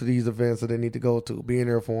taking them to these events that they need to go to, being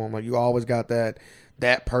there for them. Like you always got that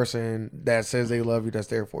person that says they love you, that's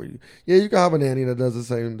there for you. Yeah, you can have a nanny that does the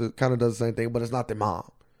same thing, but it's not their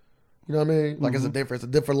mom. You know what I mean? Like it's a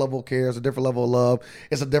different level of care, it's a different level of love,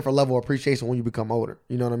 it's a different level of appreciation when you become older.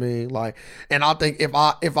 You know what I mean? Like, and I think if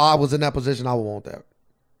I was in that position, I would want that.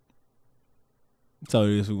 So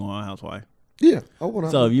this was going on housewife. Yeah, I would.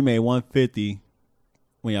 So if you made 150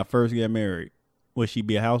 when y'all first get married, would she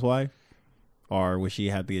be a housewife, or would she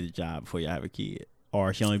have to get a job before y'all have a kid?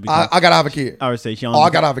 Or she only become, I gotta have a kid. I would say she only. I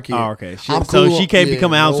gotta have a kid. Oh, okay. So she can't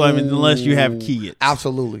become a housewife unless you have kids.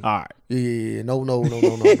 Absolutely. All right. Yeah. No.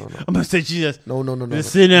 I'm gonna say she just no.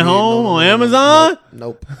 Just sitting at home on Amazon.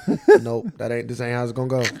 Nope. This ain't how it's gonna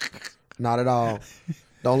go. Not at all.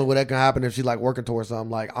 The only way that can happen if she's like working towards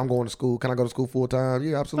something, like I'm going to school. Can I go to school full time?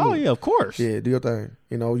 Yeah, absolutely. Oh yeah, of course. Yeah, do your thing.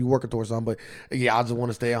 You know, you working towards something, but yeah, I just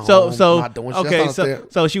want to stay at home. Not doing shit. Okay,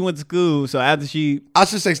 so she went to school. So after I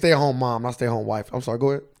should say stay at home mom, not stay at home wife. I'm sorry.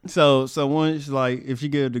 Go ahead. So once like if she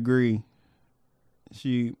get a degree,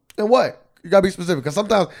 and what you gotta be specific because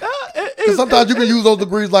sometimes you can use those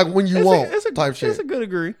degrees like when you want type shit. It's a good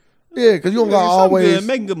degree. Yeah, because you don't got always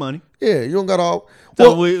making good money. Yeah, you don't got all.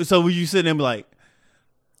 So, Well, so would you sit there and be like,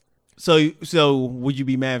 so would you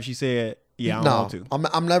be mad if she said, yeah, I don't want to?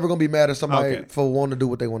 I'm never gonna be mad at somebody Okay. for wanting to do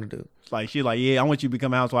what they want to do. Like she's like, yeah, I want you to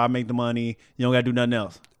become a housewife. I make the money. You don't got to do nothing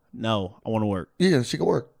else. No, I want to work. Yeah, she can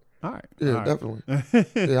work. All right. Yeah, all right.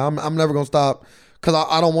 definitely. Yeah, I'm never gonna stop because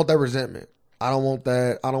I don't want that resentment. I don't want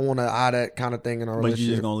that. I don't want to add that kind of thing in our But relationship.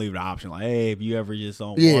 you're just gonna leave the option like, hey, if you ever just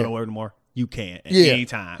don't Yeah. want to work anymore, you can at Yeah. any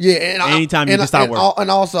time. Yeah, and anytime you can stop working.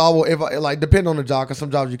 And also, I will if I like depend on the job because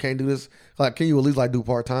some jobs you can't do this. Like, can you at least like do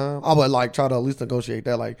part time? I would like try to at least negotiate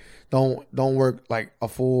that. Like, don't work like a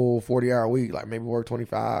full 40-hour week. Like maybe work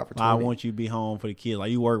 25 or 20. I want you to be home for the kids.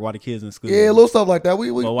 Like you work while the kids in school. Yeah, little stuff like that. We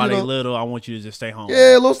but while you they know, little, I want you to just stay home.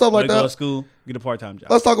 yeah, little stuff When like they go to that. school, get a part-time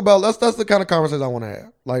job. Let's talk about that's the kind of conversation I want to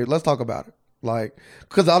have. Like, let's talk about it. Like,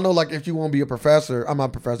 because I know like if you want to be a professor, I'm not a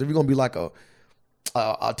professor. If you're gonna be like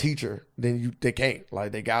a teacher, then they can't.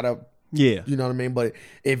 Like they gotta. Yeah. You know what I mean? But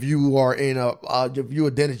if you are in if you're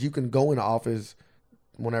a dentist, you can go in the office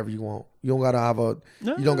whenever you want. You don't gotta have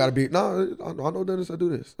you don't gotta be. No, I know dentists that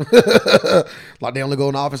do this. Like they only go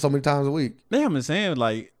in the office so many times a week. They haven't saying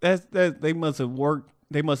like that. They must have worked.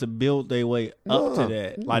 They must have built their way up to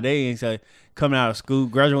that. Like they ain't say coming out of school,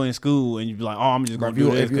 graduating school, and you be like, oh, I'm just gonna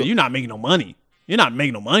do this because you're not making no money. You're not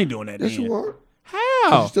making no money doing that. Yes, then. you are.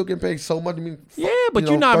 How? You still getting paid so much. I mean, Yeah, but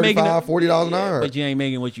you're not making $40 an hour. But you ain't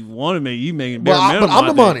making what you want to make. You making bare But minimum. I'm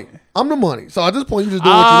the I think. money. I'm the money. So at this point, you just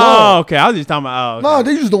doing what you love. Okay. I was just talking about. No,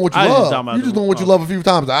 Okay. you just doing what you I was just talking love. about You just the- doing what you love a few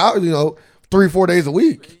times out. 3-4 days a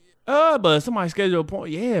week. But somebody schedule a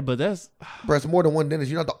point. Yeah, but that's. Bro, it's more than one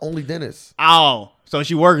dentist. You're not the only dentist. Oh, so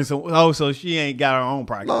she working. So she ain't got her own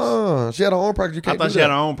practice. Nah, she had her own practice. You I can't thought do she had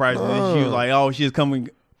that. her own practice. And she was Nah. like, oh, she's coming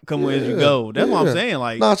as you go. That's what I'm saying.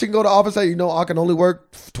 Like, Nah, she can go to the office and say, I can only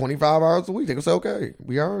work 25 hours a week. They can say, okay,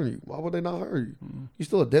 we hiring you. Why would they not hire you? You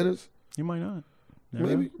still a dentist? you might not. Never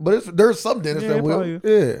Maybe. know. But there's some dentists Yeah, that will. probably.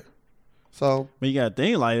 Yeah. So, But you gotta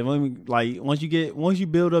think once you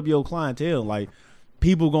build up your clientele, like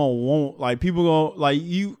people gonna want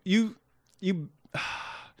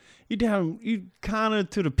you kind of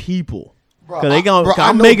to the people. bro, Cause they gonna. bro,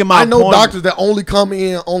 I'm making my I know point. doctors that only come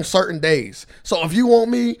in on certain days. So if you want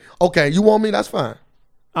me, okay, you want me, that's fine.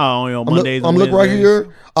 Oh, you know, Mondays. I'm and looking right Wednesdays.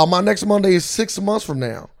 here. My next Monday is 6 months from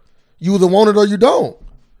now. You either want it or you don't.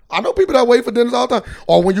 I know people that wait for dinners all the time.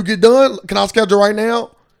 Or when you get done, can I schedule right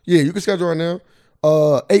now? Yeah, you can schedule right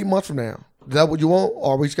now. 8 months from now. Is that what you want?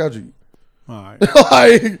 Or we schedule you? All right,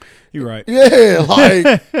 Like, you're right. yeah, like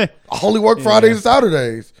I only work Fridays and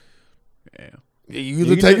Saturdays. Yeah. You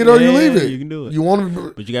either take it or you leave it. You can do it. You want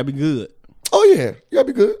to? But you gotta be good. Oh yeah, you gotta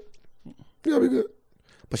be good. You gotta be good.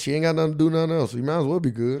 But she ain't got nothing to do nothing else. So you might as well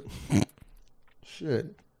be good. Shit.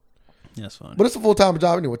 That's fine. But it's a full-time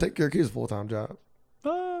job anyway. Take care of kids is a full-time job.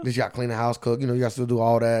 Uh, Then you got to clean the house, cook. You got to still do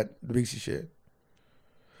all that, the beastie shit.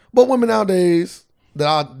 But women nowadays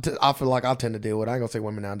that I feel like I tend to deal with. I ain't gonna say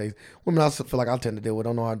women nowadays. Women I feel like I tend to deal with.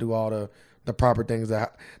 Don't know how to do all the proper things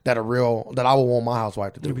that are real that I would want my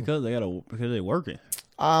housewife to do. because they working.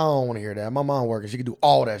 I don't want to hear that. My mom working. She can do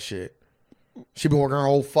all that shit. She been working her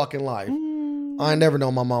whole fucking life. I ain't never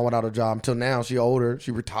known my mom without a job until now. She older.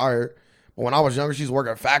 She retired. But when I was younger, she was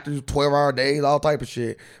working at factories, 12-hour days, all type of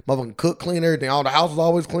shit. Motherfucking cook, clean, everything. All the house was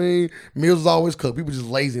always clean. Meals was always cooked. People just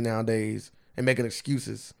lazy nowadays and making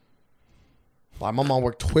excuses. Like my mom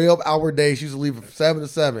worked 12-hour days. She used to leave from 7 to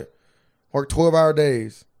 7. Worked 12-hour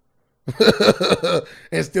days.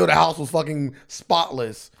 And still the house was fucking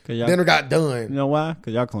spotless. Dinner got done. You know why?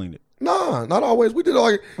 Because y'all cleaned it. Nah, not always. We did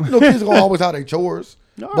like kids gonna always have their chores.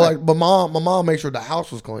 All But my mom made sure the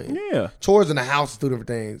house was clean. Yeah. Chores in the house is two different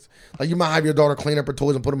things. Like you might have your daughter clean up her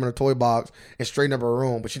toys and put them in a toy box and straighten up her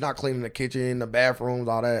room, but she's not cleaning the kitchen, the bathrooms,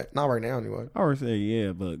 all that. Not right now anyway. I always say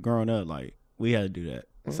yeah, but growing up, like we had to do that.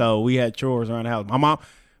 So we had chores around the house.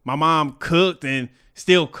 My mom cooked and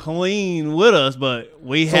still cleaned with us, but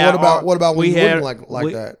we So had. what about when we you had wouldn't like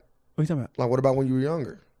we- that? What are you talking about? Like what about when you were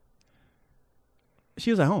younger? She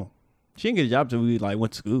was at home. She didn't get a job till we like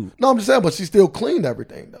went to school. No, I'm just saying, but she still cleaned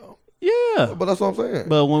everything though. Yeah, But that's what I'm saying.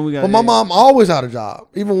 but when we got, But my mom always had a job,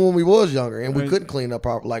 even when we was younger, and we Right. couldn't clean up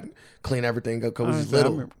proper, like clean everything up because we was I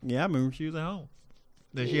little. remember, I remember she was at home.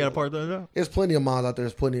 Then she had a part-time job. There's plenty of moms out there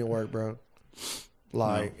that's putting in work, bro.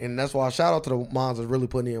 Like, and that's why shout out to the moms that's really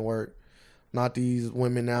putting in work. Not these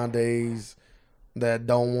women nowadays that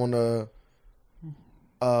don't want to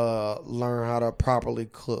learn how to properly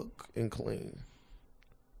cook and clean.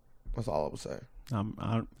 That's all I would say.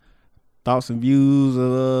 Thoughts and views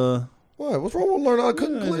of What? What's wrong with learning how to cook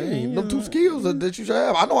and clean? Them two skills that you should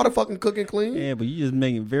have. I know how to fucking cook and clean. Yeah, but you just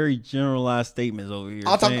making very generalized statements over here.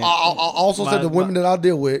 I also said the women that I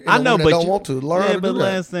deal with. I know, but but don't want to learn how to do that.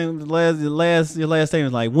 Your last statement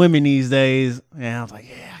was like women these days. And I was like,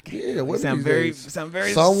 yeah, I can't. Yeah, women sound these very days. Some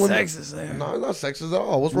sexist there. No, not sexist at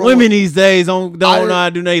all. What's wrong? Women these days don't know how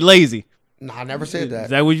to do. They lazy. No, I never said that. Is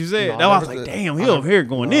that what you said? No, That was like, damn, he over here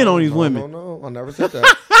going in on these women. No, I never said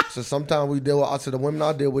that. So sometimes we deal with. I said the women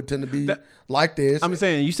I deal with tend to be like this. I'm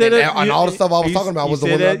saying you said that, and all the stuff I was talking about was the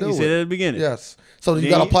women I deal with. You said that at the beginning. Yes. So you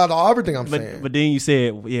got to apply to everything I'm saying. But then you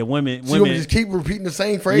said, yeah, women. So you just keep repeating the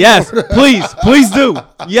same phrase. Yes, please do.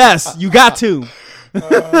 Yes, you got to.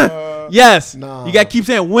 Yes, no. You got to keep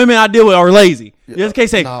saying women I deal with are lazy. You just can't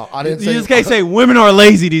say. No, I didn't you just can't say women are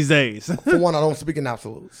lazy these days. For one, I don't speak in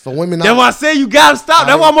absolutes. So women. That's why I say you got to stop.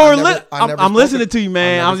 That's why I'm listening to you,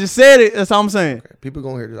 man. I just said it. That's all I'm saying. Okay. People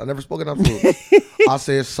gonna hear this. I never spoke in absolutes. I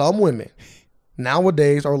said some women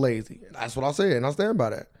nowadays are lazy. That's what I said, and I stand by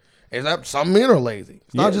that. Is that some men are lazy?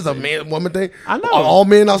 It's not just a man woman thing. I know all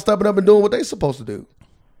men are stepping up and doing what they supposed to do.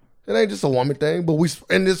 It ain't just a woman thing. But we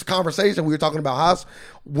in this conversation we were talking about house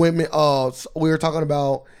women. We were talking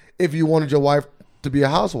about if you wanted your wife to be a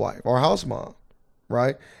housewife or a house mom,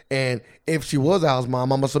 right? And if she was a house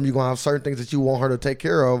mom, I'm assuming you're gonna have certain things that you want her to take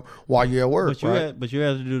care of while you're at work, but you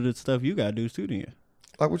have to do the stuff you gotta do too, then you.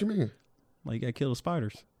 Like what you mean? Like you gotta kill the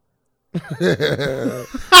spiders.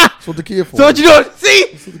 That's what the kid for. So what you doing?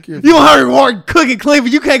 See, you don't hurry work, cook and clean,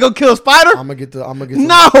 but you can't go kill a spider. I'm gonna get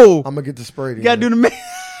the spray. You gotta do the man.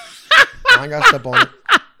 I ain't gotta step on it.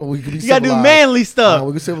 We can be you gotta do manly stuff.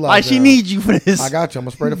 We can civilize. Like she needs you for this. I got you. I'm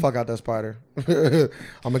gonna spray the fuck out that spider. I'm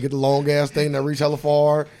gonna get the long ass thing that reach hella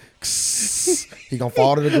far. He gonna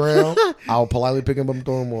fall to the ground. I'll politely pick him up and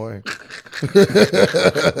throw him away.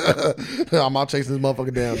 I'm not chasing this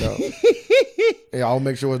motherfucker down though. Yeah, I'll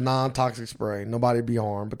make sure it's non-toxic spray. Nobody be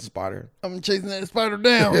harmed but the spider. I'm chasing that spider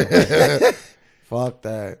down. Fuck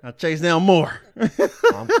that. I chase down more.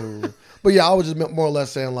 I'm cool. But yeah, I was just more or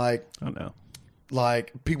less saying like, I know.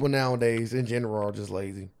 Like people nowadays in general are just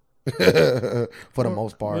lazy for the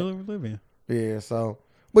most part. We're living. Yeah. So,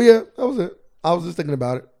 but yeah, that was it. I was just thinking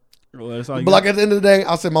about it. Well, that's all but like at the end of the day,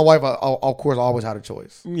 I said my wife, of course, always had a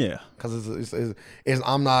choice. Yeah. Because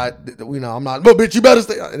I'm not, I'm not. But bitch, you better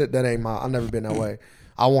stay. That ain't my. I've never been that way.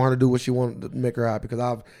 I want her to do what she wanted to make her happy. Because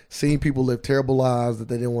I've seen people live terrible lives that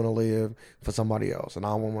they didn't want to live for somebody else, and I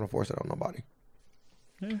don't want to force it on nobody.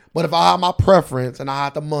 Yeah. But if I have my preference and I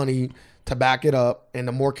have the money to back it up, and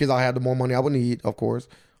the more kids I had, the more money I would need. Of course,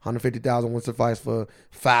 $150,000 would suffice for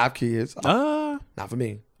 5 kids. Not for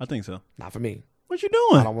me. I think so. Not for me. What you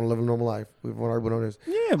doing? I don't want to live a normal life. We've already been on this.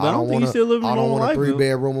 Yeah, but I don't think you still living a normal life. I don't want a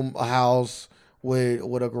 3-bedroom house with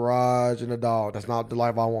a garage and a dog. That's not the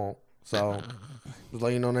life I want. So just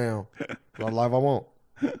let you know now, it's not the life I want.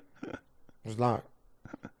 It's not.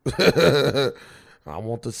 I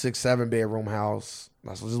want the 6-7 bedroom house.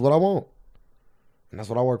 That's just what I want, and that's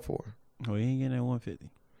what I work for. Oh, you ain't getting that 150.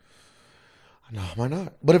 No, I might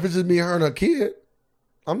not. But if it's just me, her, and a kid,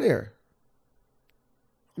 I'm there.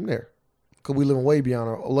 Cause we living way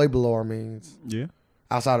below our means. Yeah.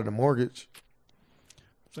 Outside of the mortgage.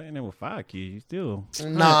 I'm saying that with 5 kids, you still.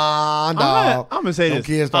 Nah. I'm gonna say this.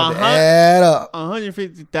 Kids start to add up.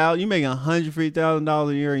 $150,000. You make $150,000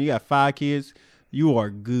 a year, and you got 5 kids. You are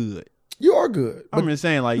good. You are good. I'm just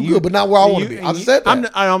saying, like you good, but not where I want to be. I just said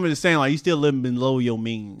that. I'm just saying, like you still living below your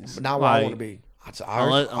means. But not where I want to be.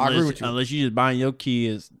 I agree with you. Unless you just buying your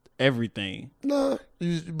kids everything. Nah,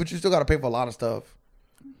 but you still got to pay for a lot of stuff.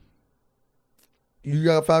 You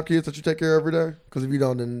got 5 kids that you take care of every day? Because if you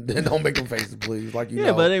don't, then don't make them faces, please. Like you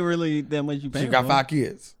know. But they really that much you pay. So you got 5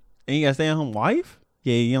 kids, and you got to stay at home wife.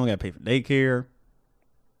 Yeah, you don't got to pay for daycare.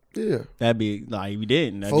 Yeah, that'd be like if you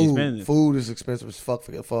didn't. That'd be expensive. Food is expensive as fuck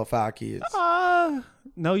for 5 kids.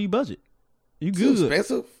 No, you budget. You good? It's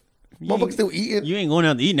expensive. Motherfuckers still eating. You ain't going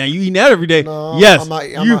out to eat now. You eating out every day. No, yes,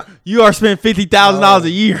 you are spending $50,000 a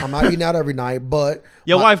year. I'm not eating out every night, but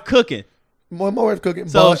your wife cooking. My wife's cooking,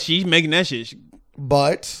 so she's making that shit.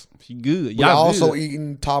 But she good. Y'all also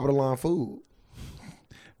eating top of the line food.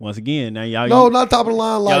 Once again, now y'all not top of the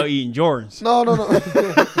line. Like y'all eating Jordans. No.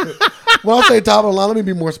 When I say top of the line, let me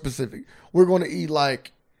be more specific. We're going to eat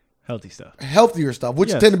like healthier stuff,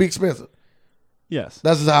 which tend to be expensive. Yes,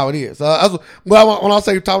 that's just how it is. When I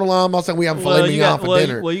say top of the line, I'm not saying we have filet mignon for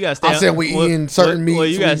dinner. Well, you got. I'm saying we eating certain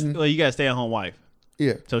meats. You got to stay at home wife.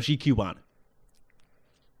 Yeah. So she couponing.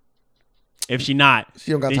 If she not,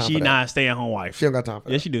 she don't got then time she for that. not stay at home wife. She don't got time for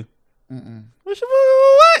that. Yes, she do.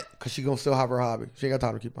 What? Because she gonna still have her hobby. She ain't got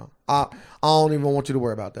time to keep on. I don't even want you to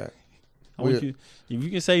worry about that. I want you. If you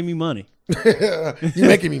can save me money, You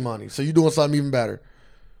making me money, so you doing something even better.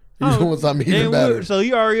 You doing something even better. So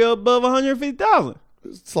you already above 150,000.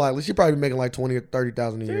 Slightly. She probably making like 20 or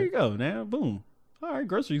 30,000 a year. There you go. Now, boom. All right,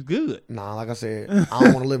 groceries good. Nah, like I said, I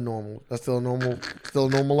don't want to live normal. That's still a normal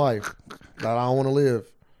life that I don't want to live.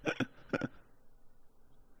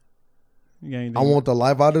 I want the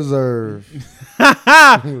life I deserve.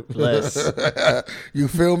 Bless. You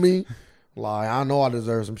feel me? Like, I know I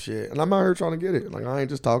deserve some shit, and I'm out here trying to get it. Like, I ain't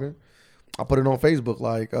just talking. I put it on Facebook.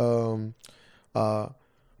 Like,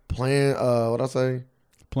 plan. What I say?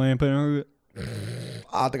 Planned Parenthood.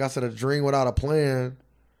 I think I said a dream without a plan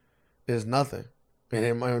is nothing.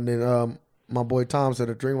 And then my boy Tom said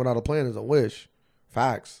a dream without a plan is a wish.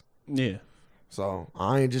 Facts. Yeah. So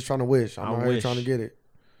I ain't just trying to wish. I'm out here trying to get it.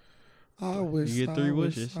 I wish. You get 3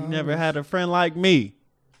 wishes. You never had a friend like me.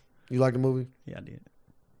 You like the movie? Yeah, I did.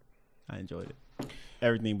 I enjoyed it.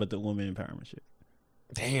 Everything but the woman empowerment shit.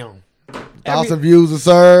 Damn. 1,000 views,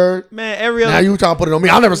 sir. Man, every other. Now you trying to put it on me?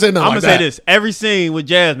 I never said nothing. I'm like gonna that. say this. Every scene with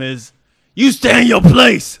Jasmine is, you stay in your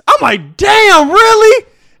place. I'm like, damn, really?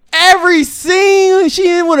 Every scene she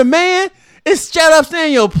in with a man, it's shut up, stay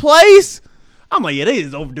in your place. I'm like, yeah, they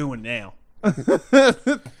is overdoing it now.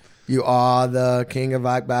 You are the king of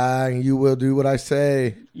Act Bag, and you will do what I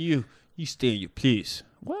say. You stay in your place.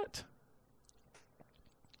 What?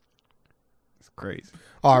 It's crazy.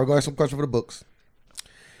 All right, we're going to ask some questions for the books.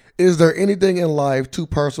 Is there anything in life too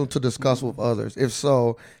personal to discuss with others? If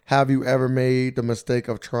so, have you ever made the mistake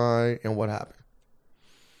of trying, and what happened?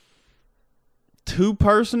 Too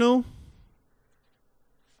personal?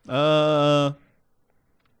 Too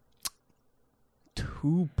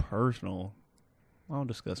personal. I don't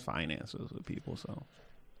discuss finances with people, so.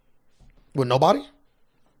 With nobody?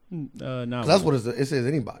 No. That's what it says,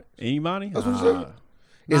 anybody. Anybody? That's what it says.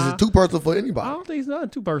 Is it too personal for anybody? I don't think it's nothing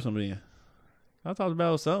too personal to you. I talked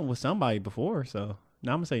about something with somebody before, so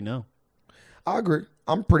now I'm gonna say no. I agree.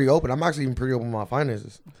 I'm pretty open. I'm actually even pretty open with my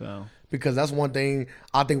finances. So because that's one thing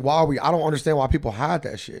I think I don't understand why people hide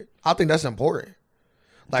that shit. I think that's important.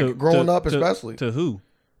 Like growing up, especially. To who?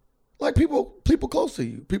 Like people close to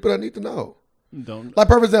you, people that need to know. Don't. Like,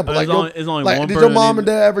 for example, like, it's only one did your mom and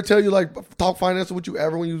dad ever tell you, like, talk finances with you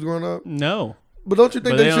ever when you was growing up? No. But don't you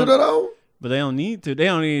think they should have, though? But they don't need to. They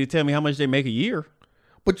don't need to tell me how much they make a year.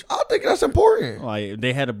 But I think that's important. Like,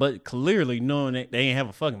 they had a budget, clearly knowing that they ain't have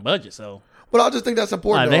a fucking budget, so. But I just think that's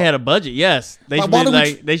important. Like, they had a budget, yes. They Like, should why be do we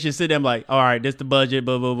like, they should sit there and be like, all right, this the budget,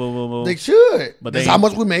 blah, blah, blah, blah, blah. They should. But this how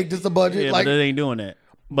much we make, this the budget. Yeah, like, but they ain't doing that.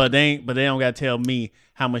 But they don't got to tell me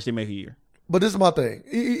how much they make a year. But this is my thing.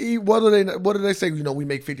 Whether they say, we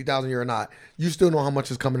make 50,000 a year or not, you still know how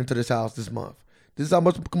much is coming into this house this month. This is how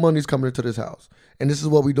much money is coming into this house, and this is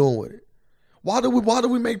what we doing with it. Why do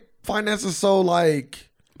we make finances so like?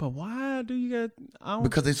 But why do you got?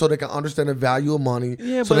 Because so they can understand the value of money.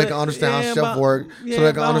 Yeah, so they can understand how stuff work. So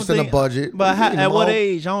they can understand the budget. But at what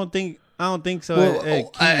age? I don't think so.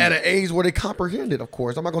 Well, at an age where they comprehend it, of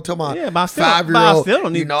course. I'm not gonna tell my 5-year-old,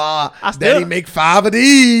 Daddy make 5 of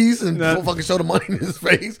these and fucking show the money in his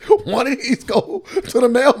face. One of these go to the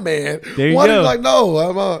mailman. There you One go. is like, no.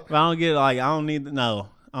 I don't get I don't need no.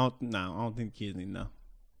 I don't think kids need to know.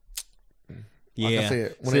 Yeah, like I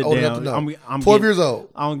said, when they're old enough to know. I'm 12 years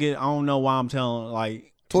old. I don't know why I'm telling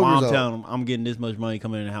 12 years old. telling them I'm getting this much money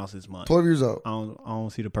coming in the house this month. 12 years old. I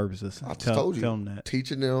don't see the purposes. I just told you. Tell them that.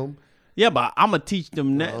 Teaching them. Yeah, but I'm gonna teach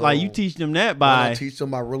them that. Like you teach them that by teach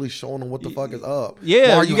them by really showing them what the fuck is up. Yeah,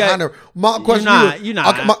 why are you got. My question you're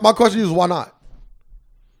not. My question is why not?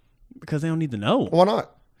 Because they don't need to know. Why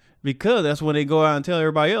not? Because that's when they go out and tell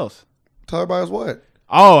everybody else. Tell everybody else what?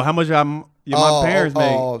 Oh, how much my parents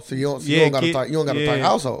make. Oh, so you don't got a tight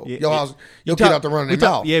household. Yeah, your house, your kid out there running their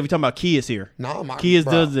mouth. Yeah, we talking about kids here. Nah, kids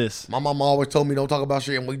does this. My mama always told me don't talk about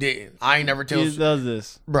shit, and we didn't. I ain't never tell. Kids does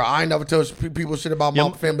this, bro. I ain't never tell people shit about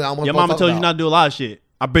my family. Your mama told you not to do a lot of shit.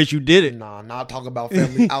 I bet you did it. Nah, not talk about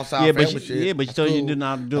family outside family shit. Yeah, but she told you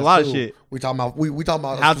not to do a lot of shit. We talking about we talking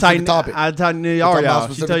about how a specific topic. How tight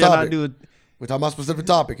y'all? She told you not to do it. We're talking about a specific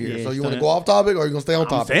topic here. Yeah, so you want to go off topic or you going to stay on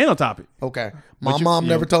topic? I'm staying on topic. Okay. My mom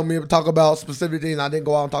never told me to talk about specific things. I didn't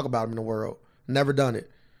go out and talk about them in the world. Never done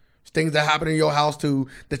it. It's things that happen in your house too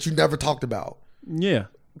that you never talked about. Yeah.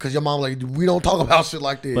 Because your mom we don't talk about shit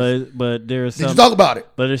like this. But there's Did you talk about it?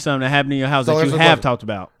 But there's something that happened in your house that you have talked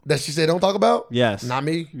about. That she said don't talk about? Yes. Not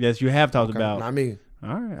me? Yes, you have talked about. Not me.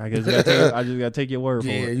 All right, I guess I just gotta take your word for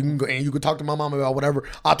it. Yeah, you can go and you can talk to my mom about whatever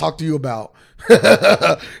I talk to you about.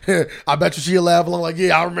 I bet you she'll laugh along like,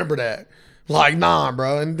 yeah, I remember that. Like, nah,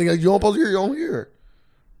 bro. Anything you don't supposed to hear, you don't hear.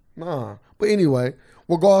 Nah. But anyway,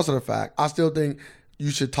 regardless of the fact, I still think you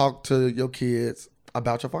should talk to your kids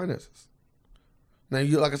about your finances. Now,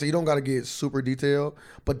 like I said, you don't got to get super detailed,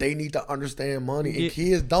 but they need to understand money, and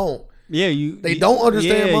kids don't. Yeah, they don't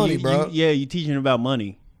understand money, bro. You teaching about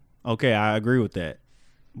money. Okay, I agree with that.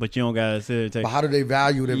 But you don't gotta sit there and take. But how do they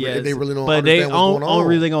value it if they really don't but understand what's going on? Only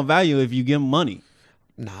really gonna value if you give them money.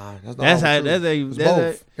 Nah, that's not That's how.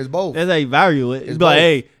 both. It's both. That's how you value it. It's both. like,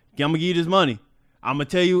 hey, I'm gonna give you this money. I'm gonna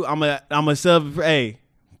tell you. I'm gonna sub. Hey,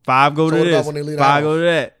 5 go to this. 5 go to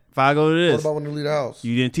that. 5 go to this. What about when they leave the house?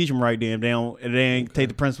 You didn't teach them right then. They ain't take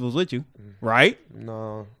the principles with you, right?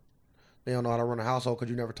 No. They don't know how to run a household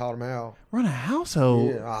because you never taught them how. Run a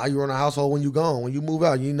household? Yeah, how you run a household when you gone. When you move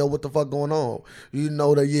out, you know what the fuck going on. You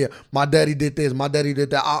know that, my daddy did this, my daddy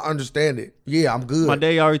did that. I understand it. Yeah, I'm good. My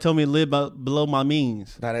daddy already told me to live below my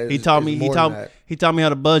means. He taught me how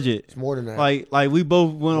to budget. It's more than that. Like we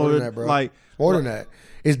both went over that, bro. More than that.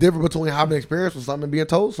 It's different between having experience with something and being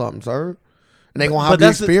told something, sir. And they gonna have the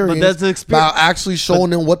experience by actually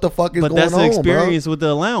showing them what the fuck is going on. But that's the experience with the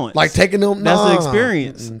allowance. Like taking them. That's the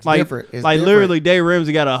experience. It's different. It's different. Literally, Dave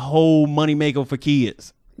Ramsey got a whole money maker for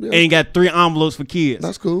kids, and he got 3 envelopes for kids.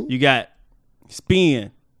 That's cool. You got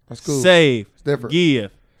spend. That's cool. Save. It's different.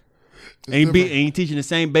 Give. And he teaching the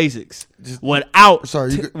same basics without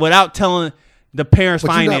telling the parents'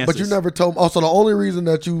 finances. But you never told. Also, the only reason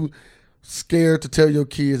that you scared to tell your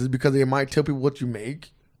kids is because they might tell people what you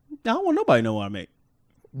make. I don't want nobody to know what I make.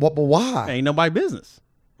 What? But why? Ain't nobody business.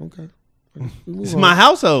 Okay. It's my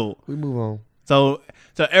household. We move on. So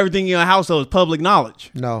everything in your household is public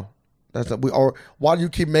knowledge. No, why do you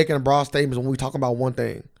keep making broad statements when we talking about one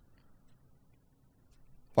thing?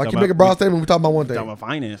 Why keep making broad statements when we talking about one thing? Talking about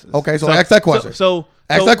finances. Okay, so ask that question.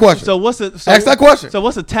 Ask that question. Ask that question. So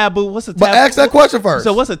what's a taboo? But ask that question first.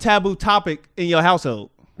 So what's a taboo topic in your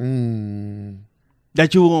household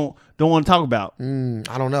that you don't want to talk about?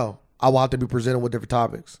 I don't know. I will have to be presented with different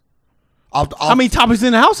topics. How many topics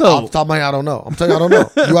in the household? Off the top of my head, I don't know. I'm telling you, I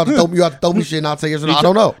don't know. You have to throw me shit and I'll say yes or no. I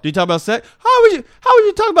don't know. Do you talk about sex? How would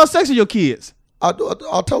you talk about sex with your kids?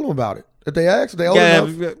 I'll tell them about it. If they ask, if they old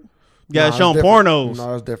enough. Yeah, show them pornos.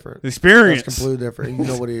 No, that's different. Experience. That's completely different. You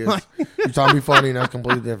know what it is. You trying to be funny, and that's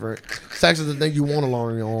completely different. Sex is the thing you want to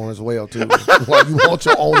learn on your own as well, too. Like, you want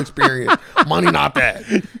your own experience. Money, not that.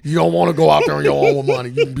 You don't want to go out there on your own with money.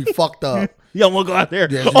 You can be fucked up. You don't want to go out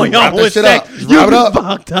there. Yeah, you wrap that shit up. You wrap it up.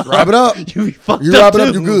 Fucked up. Wrap it up. You be fucked you up. You wrap it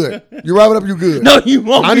up, you good. You wrap it up, you good. No, you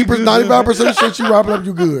won't. 95% of shit, you wrap it up,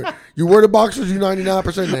 you good. You wear the boxers, you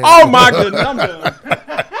 99% now. Oh, my goodness. I'm done.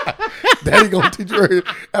 Daddy gonna teach you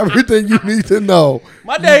everything you need to know.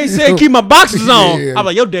 My daddy said keep my boxers on. I'm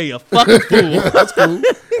like, your daddy a fucking fool. That's cool.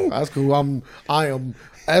 That's cool. I am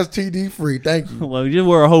STD free. Thank you. Well, you just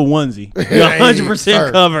wear a whole onesie. You're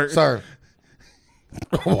 100% covered. Sir.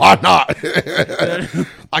 Why not?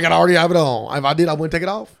 I gotta already have it on. If I did, I wouldn't take it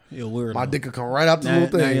off. You're weirdo. My dick could come right out the little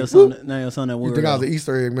thing. Now your son that weirdo. You think I was an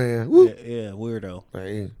Easter egg man? Yeah, weirdo.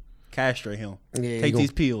 Hey. Castrate him. Yeah, Take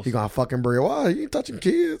these pills. He gonna fucking break. Why? You ain't touching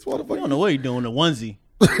kids. What the fuck? You don't know what you doing, the onesie.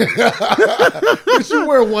 You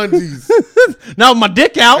wear onesies. Now with my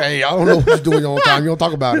dick out. Hey, I don't know what you're doing all the time. You don't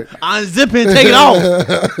talk about it. Unzip it and take it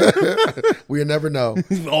off. We'll never know.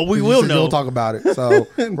 Oh, we will know. You don't talk about it. So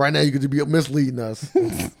right now you could be misleading us.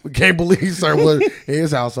 We can't believe, sir, what in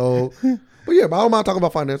his household. But yeah, but I don't mind talking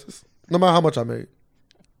about finances. No matter how much I made.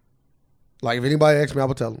 Like if anybody asks me, I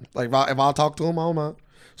would tell them. Like if I talk to him, I don't mind.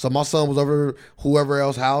 So my son was over whoever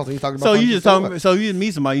else's house, and he's talking about. So you just talking. So you just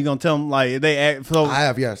meet somebody, you gonna tell them like they act. So I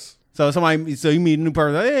have, yes. So you meet a new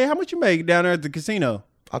person. Hey, how much you make down there at the casino?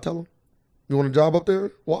 I'll tell them. You want a job up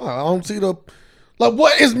there? Why? I don't see the. Like,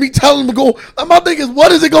 what is me telling them to go? Like, my thing is,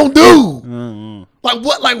 what is it gonna do? Mm-hmm. Like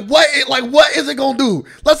what is it gonna do?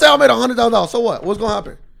 Let's say I made $100,000. So what? What's gonna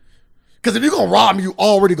happen? Because if you're gonna rob me, you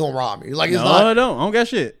already gonna rob me. Like it's not. I don't got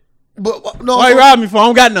shit. But no, why you rob me for? I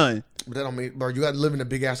don't got nothing. But that don't mean, bro. You got to live in a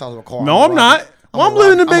big ass house with a car. No, I'm not. I'm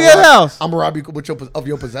living in a big ass house. I'm gonna rob you with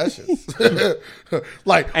your possessions.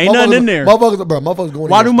 Like ain't nothing in there. Motherfuckers going.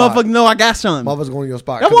 Why do motherfuckers know I got something? Motherfuckers going to your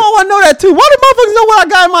spot. That's why I know that too. Why do motherfuckers know what I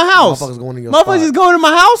got in my house? Motherfuckers going to your spot. Motherfuckers is going to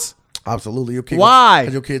my house. Absolutely. Your kid, why?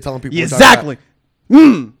 Because your kid telling people exactly.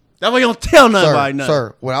 That's why you don't tell nobody nothing.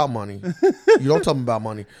 Sir, without money, you don't tell them about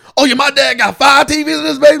money. Oh yeah, my dad got 5 TVs in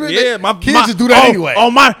his basement. Yeah, my kids just do that anyway.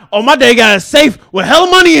 My dad got a safe with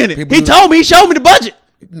hella money in it. People he told me, he showed me the budget.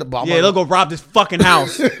 They'll go rob this fucking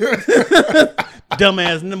house.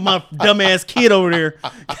 dumbass kid over there.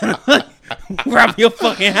 Rob your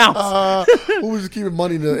fucking house. Who was just keeping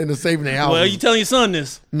money in the safe in their house? Well, you telling your son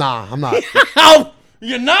this? Nah, I'm not.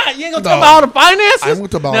 You're not. You ain't gonna talk about all the finances. I'm gonna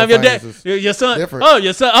talk about all the finances. Your son. Different. Oh,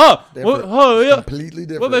 your son. Yeah. Completely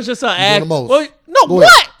different. What about your son? Act. What? What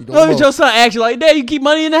about your son? Actually, like, Dad, you keep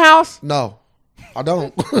money in the house? No, I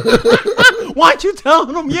don't. Why aren't you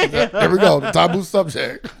telling them? Yeah. There we go. The taboo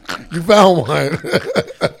subject. You found one.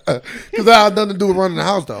 Because that had nothing to do with running the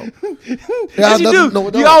house, though. Yes, you do. No,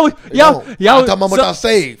 it You don't. always, It y'all, don't. y'all, I'm talking about how much I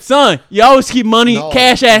save. Son, you always keep money, No,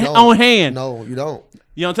 cash on hand. No, you don't.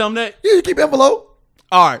 You don't tell them that? Yeah, you keep envelope.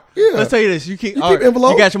 All right. Yeah. Let's tell you this. You keep keep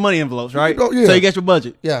envelopes? You got your money envelopes, right? Yeah. So you got your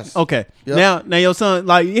budget. Yes. Okay. Yep. Now your son,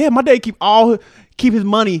 like, yeah, my dad keep his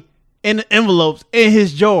money in the envelopes in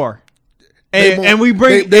his drawer. And we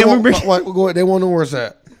bring They won't know where it's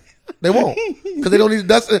at. They won't, because they don't need.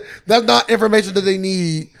 That's not information that they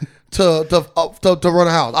need to run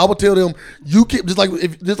a house. I would tell them, you keep just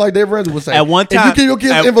like Dave Ramsey would say. At one time, if you give your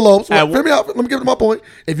kids envelopes, hear me out. Let me get to my point.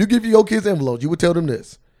 If you give your kids envelopes, you would tell them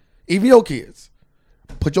this. Even your kids,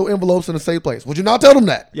 put your envelopes in a safe place. Would you not tell them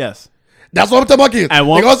that? Yes. That's what I'm telling my kids. At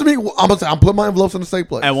one, they go to me, I'm gonna say, I'm putting my envelopes in a safe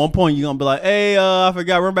place. At one point, you're gonna be like, "Hey, I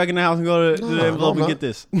forgot. Run back in the house and go to the envelope and get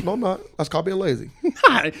this." No, I'm not. That's called being lazy.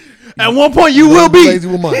 At one point, you will be lazy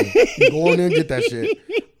with money. You go in there and get that shit.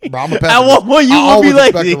 Bro, I'm a At one point, you will be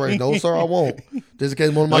lazy. No, sir, I won't. Just in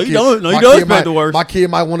case one of my kids. You don't expect the worst. My kid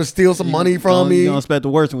might want to steal some money from me. You don't expect the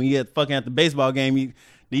worst when you get fucking at the baseball game.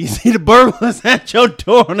 You see the burglars at your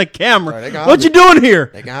door on the camera. Right, what you doing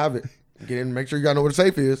here? They can have it. Get in and make sure you gotta know where the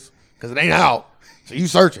safe is, because it ain't out. So you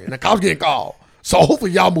searching, and the cops getting called. So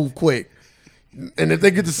hopefully y'all move quick. And if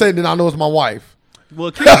they get to say, then I know it's my wife.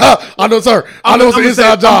 Well, I know, sir. I know it's an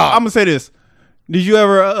inside job. I'm gonna say this. Did you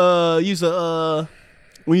ever used to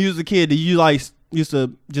when you was a kid? Did you like used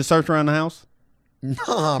to just search around the house?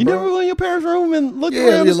 Nah, you bro. never go in your parents' room and look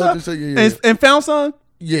around and stuff, and found something?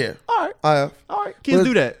 Yeah. All right. I have. All right. Kids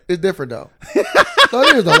do that. It's different though. No,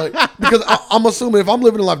 it is though. Like, because I'm assuming if I'm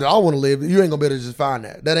living the life that I want to live, you ain't gonna be able to just find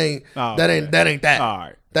that. That ain't that. All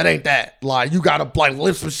right. That ain't that. Like, you gotta like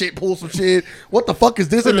lift some shit, pull some shit. What the fuck is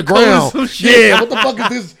this in the ground? Yeah. What the fuck is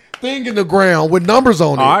this thing in the ground with numbers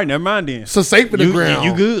on it? All right. Never mind then. It's a safe in the ground.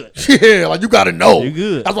 You good? Yeah. Like, you gotta know. You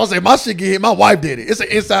good? That's why I say my shit get hit. My wife did it. It's an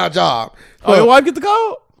inside job. Oh, your wife get the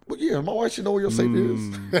call? Well, yeah, my wife should know where your safe is.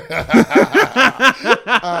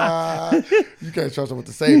 You can't trust her with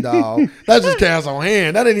the safe, dog. That's just cash on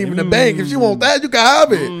hand. That ain't even the bank. If she want that, you can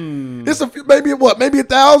have it. It's maybe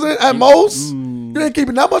 1,000 at most. You ain't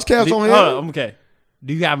keeping that much cash on hand. Okay.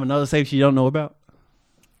 Do you have another safe she don't know about?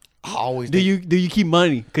 I always do you keep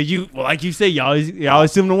money? Cause like you say, y'all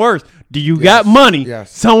assume the worst. Do you got money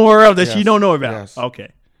somewhere else that she don't know about? Yes.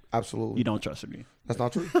 Okay. Absolutely. You don't trust her. That's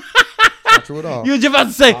not true. Not true at all. You were just about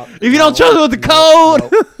to say, if you don't trust her with the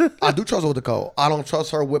code. I do trust her with the code. I don't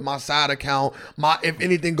trust her with my side account, my if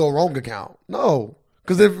anything go wrong account. No.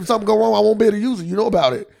 Because if something go wrong, I won't be able to use it. You know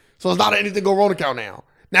about it. So it's not an anything go wrong account now.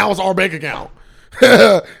 Now it's our bank account.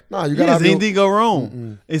 Nah, you gotta have anything go wrong.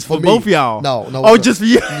 Mm-mm. It's for me. both y'all. No. Oh, just for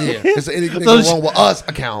you. Yeah. It's an anything go wrong with us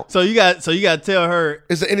account. So you got to tell her.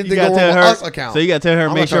 It's an anything go wrong with us account. So you got to tell her,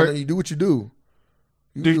 make sure you do what you do.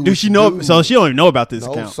 Do she know? So she don't even know about this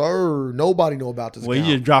account. No, sir. Nobody know about this account. Well,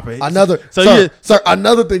 you just drop it. Another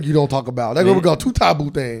another thing you don't talk about. There we go. 2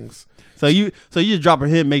 taboo things. So you just drop her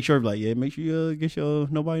hit. Make sure, like, make sure you get your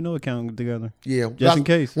nobody know account together. Yeah, just in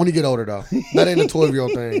case. When you get older, though, that ain't a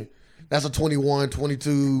 12-year-old thing. That's a 21,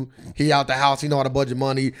 22. He out the house. He know how to budget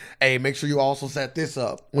money. Hey, make sure you also set this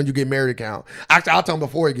up when you get married account. Actually, I'll tell him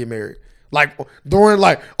before he get married. Like during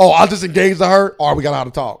I'll just engage to her, or we got how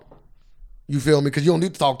to talk. You feel me? Because you don't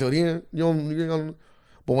need to talk to her then. You ain't gonna.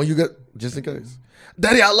 But when you get, just in case,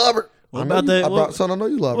 Daddy, I love her. What about that? Son, I know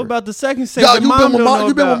you love her. What about the second sex? You've been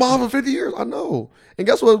with mom for 50 years. I know. And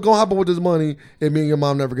guess what's gonna happen with this money if me and your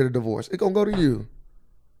mom never get a divorce? It's gonna go to you.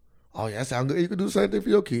 Oh yeah, that sounds good. You can do the same thing for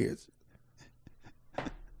your kids.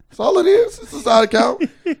 That's all it is. It's a side account.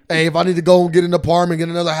 Hey, if I need to go and get an apartment, get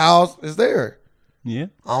another house, it's there. Yeah.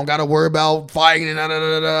 I don't gotta worry about fighting and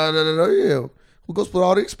yeah. We go split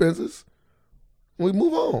all the expenses. We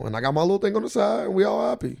move on, and I got my little thing on the side, and we all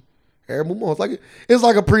happy. Everybody move on. It's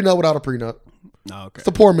like a prenup without a prenup. Oh, okay. It's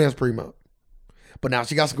a poor man's prenup. But now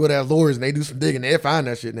she got some good ass lawyers, and they do some digging. They find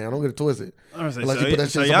that shit now. Don't get it twisted. Unless you put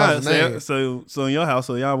that shit in somebody's name. So in your house,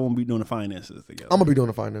 y'all won't be doing the finances together. I'm gonna be doing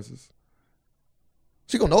the finances.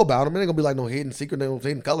 She gonna know about them. It ain't gonna be like no hidden secret, no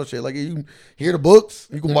hidden color shit. Like, you hear the books,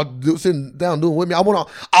 you can sitting down doing with me. I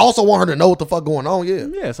also want her to know what the fuck going on. Yeah.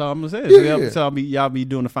 Yeah. So I'm gonna say, y'all be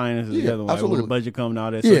doing the finances together, like where the budget coming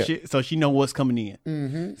out of. So she know what's coming in.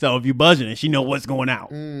 Mm-hmm. So if you budgeting, she know what's going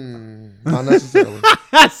out. Not necessarily.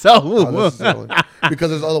 Not necessarily. Because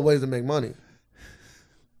there's other ways to make money.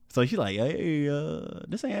 So she like, hey,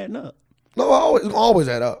 this ain't adding up. No, always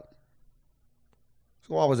add up.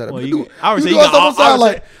 Always at it. Well, you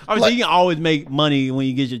can always make money when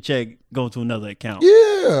you get your check go to another account.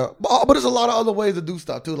 Yeah, Yeah, but there's a lot of other ways to do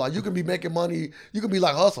stuff too. Like you can be making money, you can be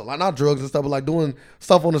like hustle, like not drugs and stuff, but like doing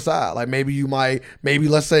stuff on the side. Like maybe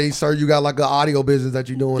let's say, sir, you got like an audio business that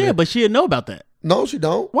you're doing. Yeah, but she'd know about that. No, she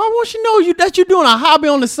don't. Why won't she know that you're doing a hobby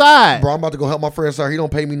on the side? Bro, I'm about to go help my friend, sir. He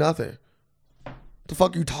don't pay me nothing. The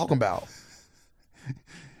fuck you talking about?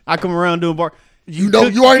 I come around doing bar. You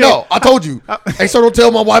already know. I told you. Hey, sir, don't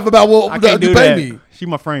tell my wife about what you pay me. She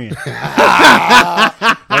my friend.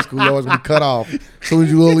 That's cool. You always gonna be cut off. As soon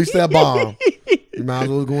as you release that bomb, you might as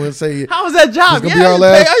well go and say it. How was that job? It's gonna be our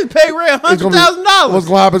last. I just paid Ray $100,000. What's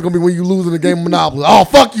gonna happen is gonna be when you lose in the game of Monopoly. Oh,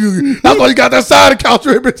 fuck you. That's why you got that side account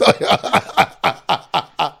tripping.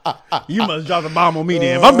 You must drop the bomb on me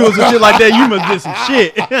then. If I'm doing some shit like that, you must do some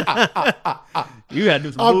shit. You gotta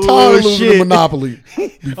do some I'm bullshit. tired of losing the Monopoly.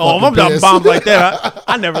 Oh, if I'm dropping bombs like that,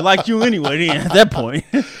 I never liked you anyway then at that point.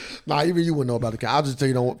 Nah, even you wouldn't know about the account. I'll just tell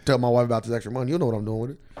you, don't tell my wife about this extra money. You know what I'm doing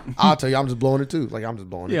with it. I'll tell you, I'm just blowing it too. Like, I'm just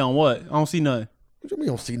blowing it. Yeah, on what? I don't see nothing. What you mean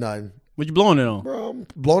you don't see nothing? What you blowing it on? Bro, I'm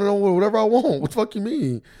blowing it on whatever I want. What the fuck you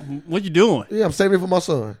mean? What you doing? Yeah, I'm saving it for my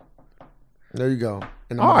son. There you go.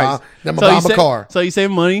 And All right. I'm going to buy him a car. So you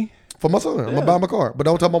save money? For my son. I'm going to buy him a car. But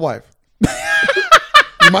don't tell my wife.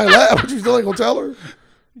 You might laugh, but you still ain't going to tell her.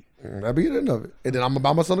 That'd be the end of it. And then I'm going to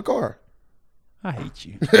buy my son a car. I hate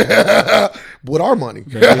you. With our money.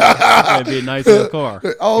 That'd be a nice little car.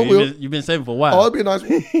 Oh, you've been saving for a while. Oh, it'd be a nice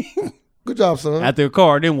one. Good job, son. After a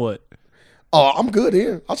car, then what? Oh, I'm good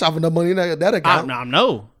then. I'll shop enough money in that account.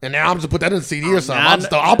 No. And now I'm just put that in the CD or something.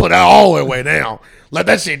 I'll put that all the way away now. Let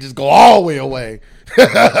that shit just go all the way away.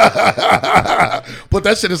 Put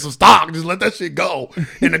that shit in some stock. Just let that shit go.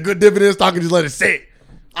 In a good dividend stock and just let it sit.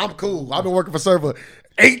 I'm cool. I've been working for Server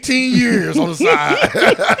 18 years on the side.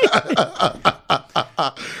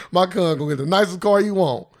 My cousin gonna get the nicest car you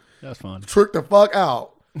want. That's fun. Trick the fuck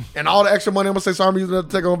out. And all the extra money I'm gonna say, sorry, I'm using that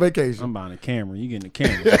to take on vacation. I'm buying a camera. You getting a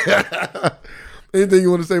camera. Anything you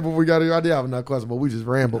want to say before we got here? I did have another question, but we just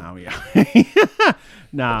rambled. Oh, yeah.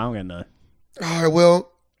 Nah, I don't got nothing. All right,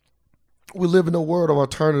 well, we live in a world of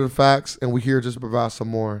alternative facts, and we're here just to provide some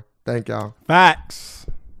more. Thank y'all. Facts.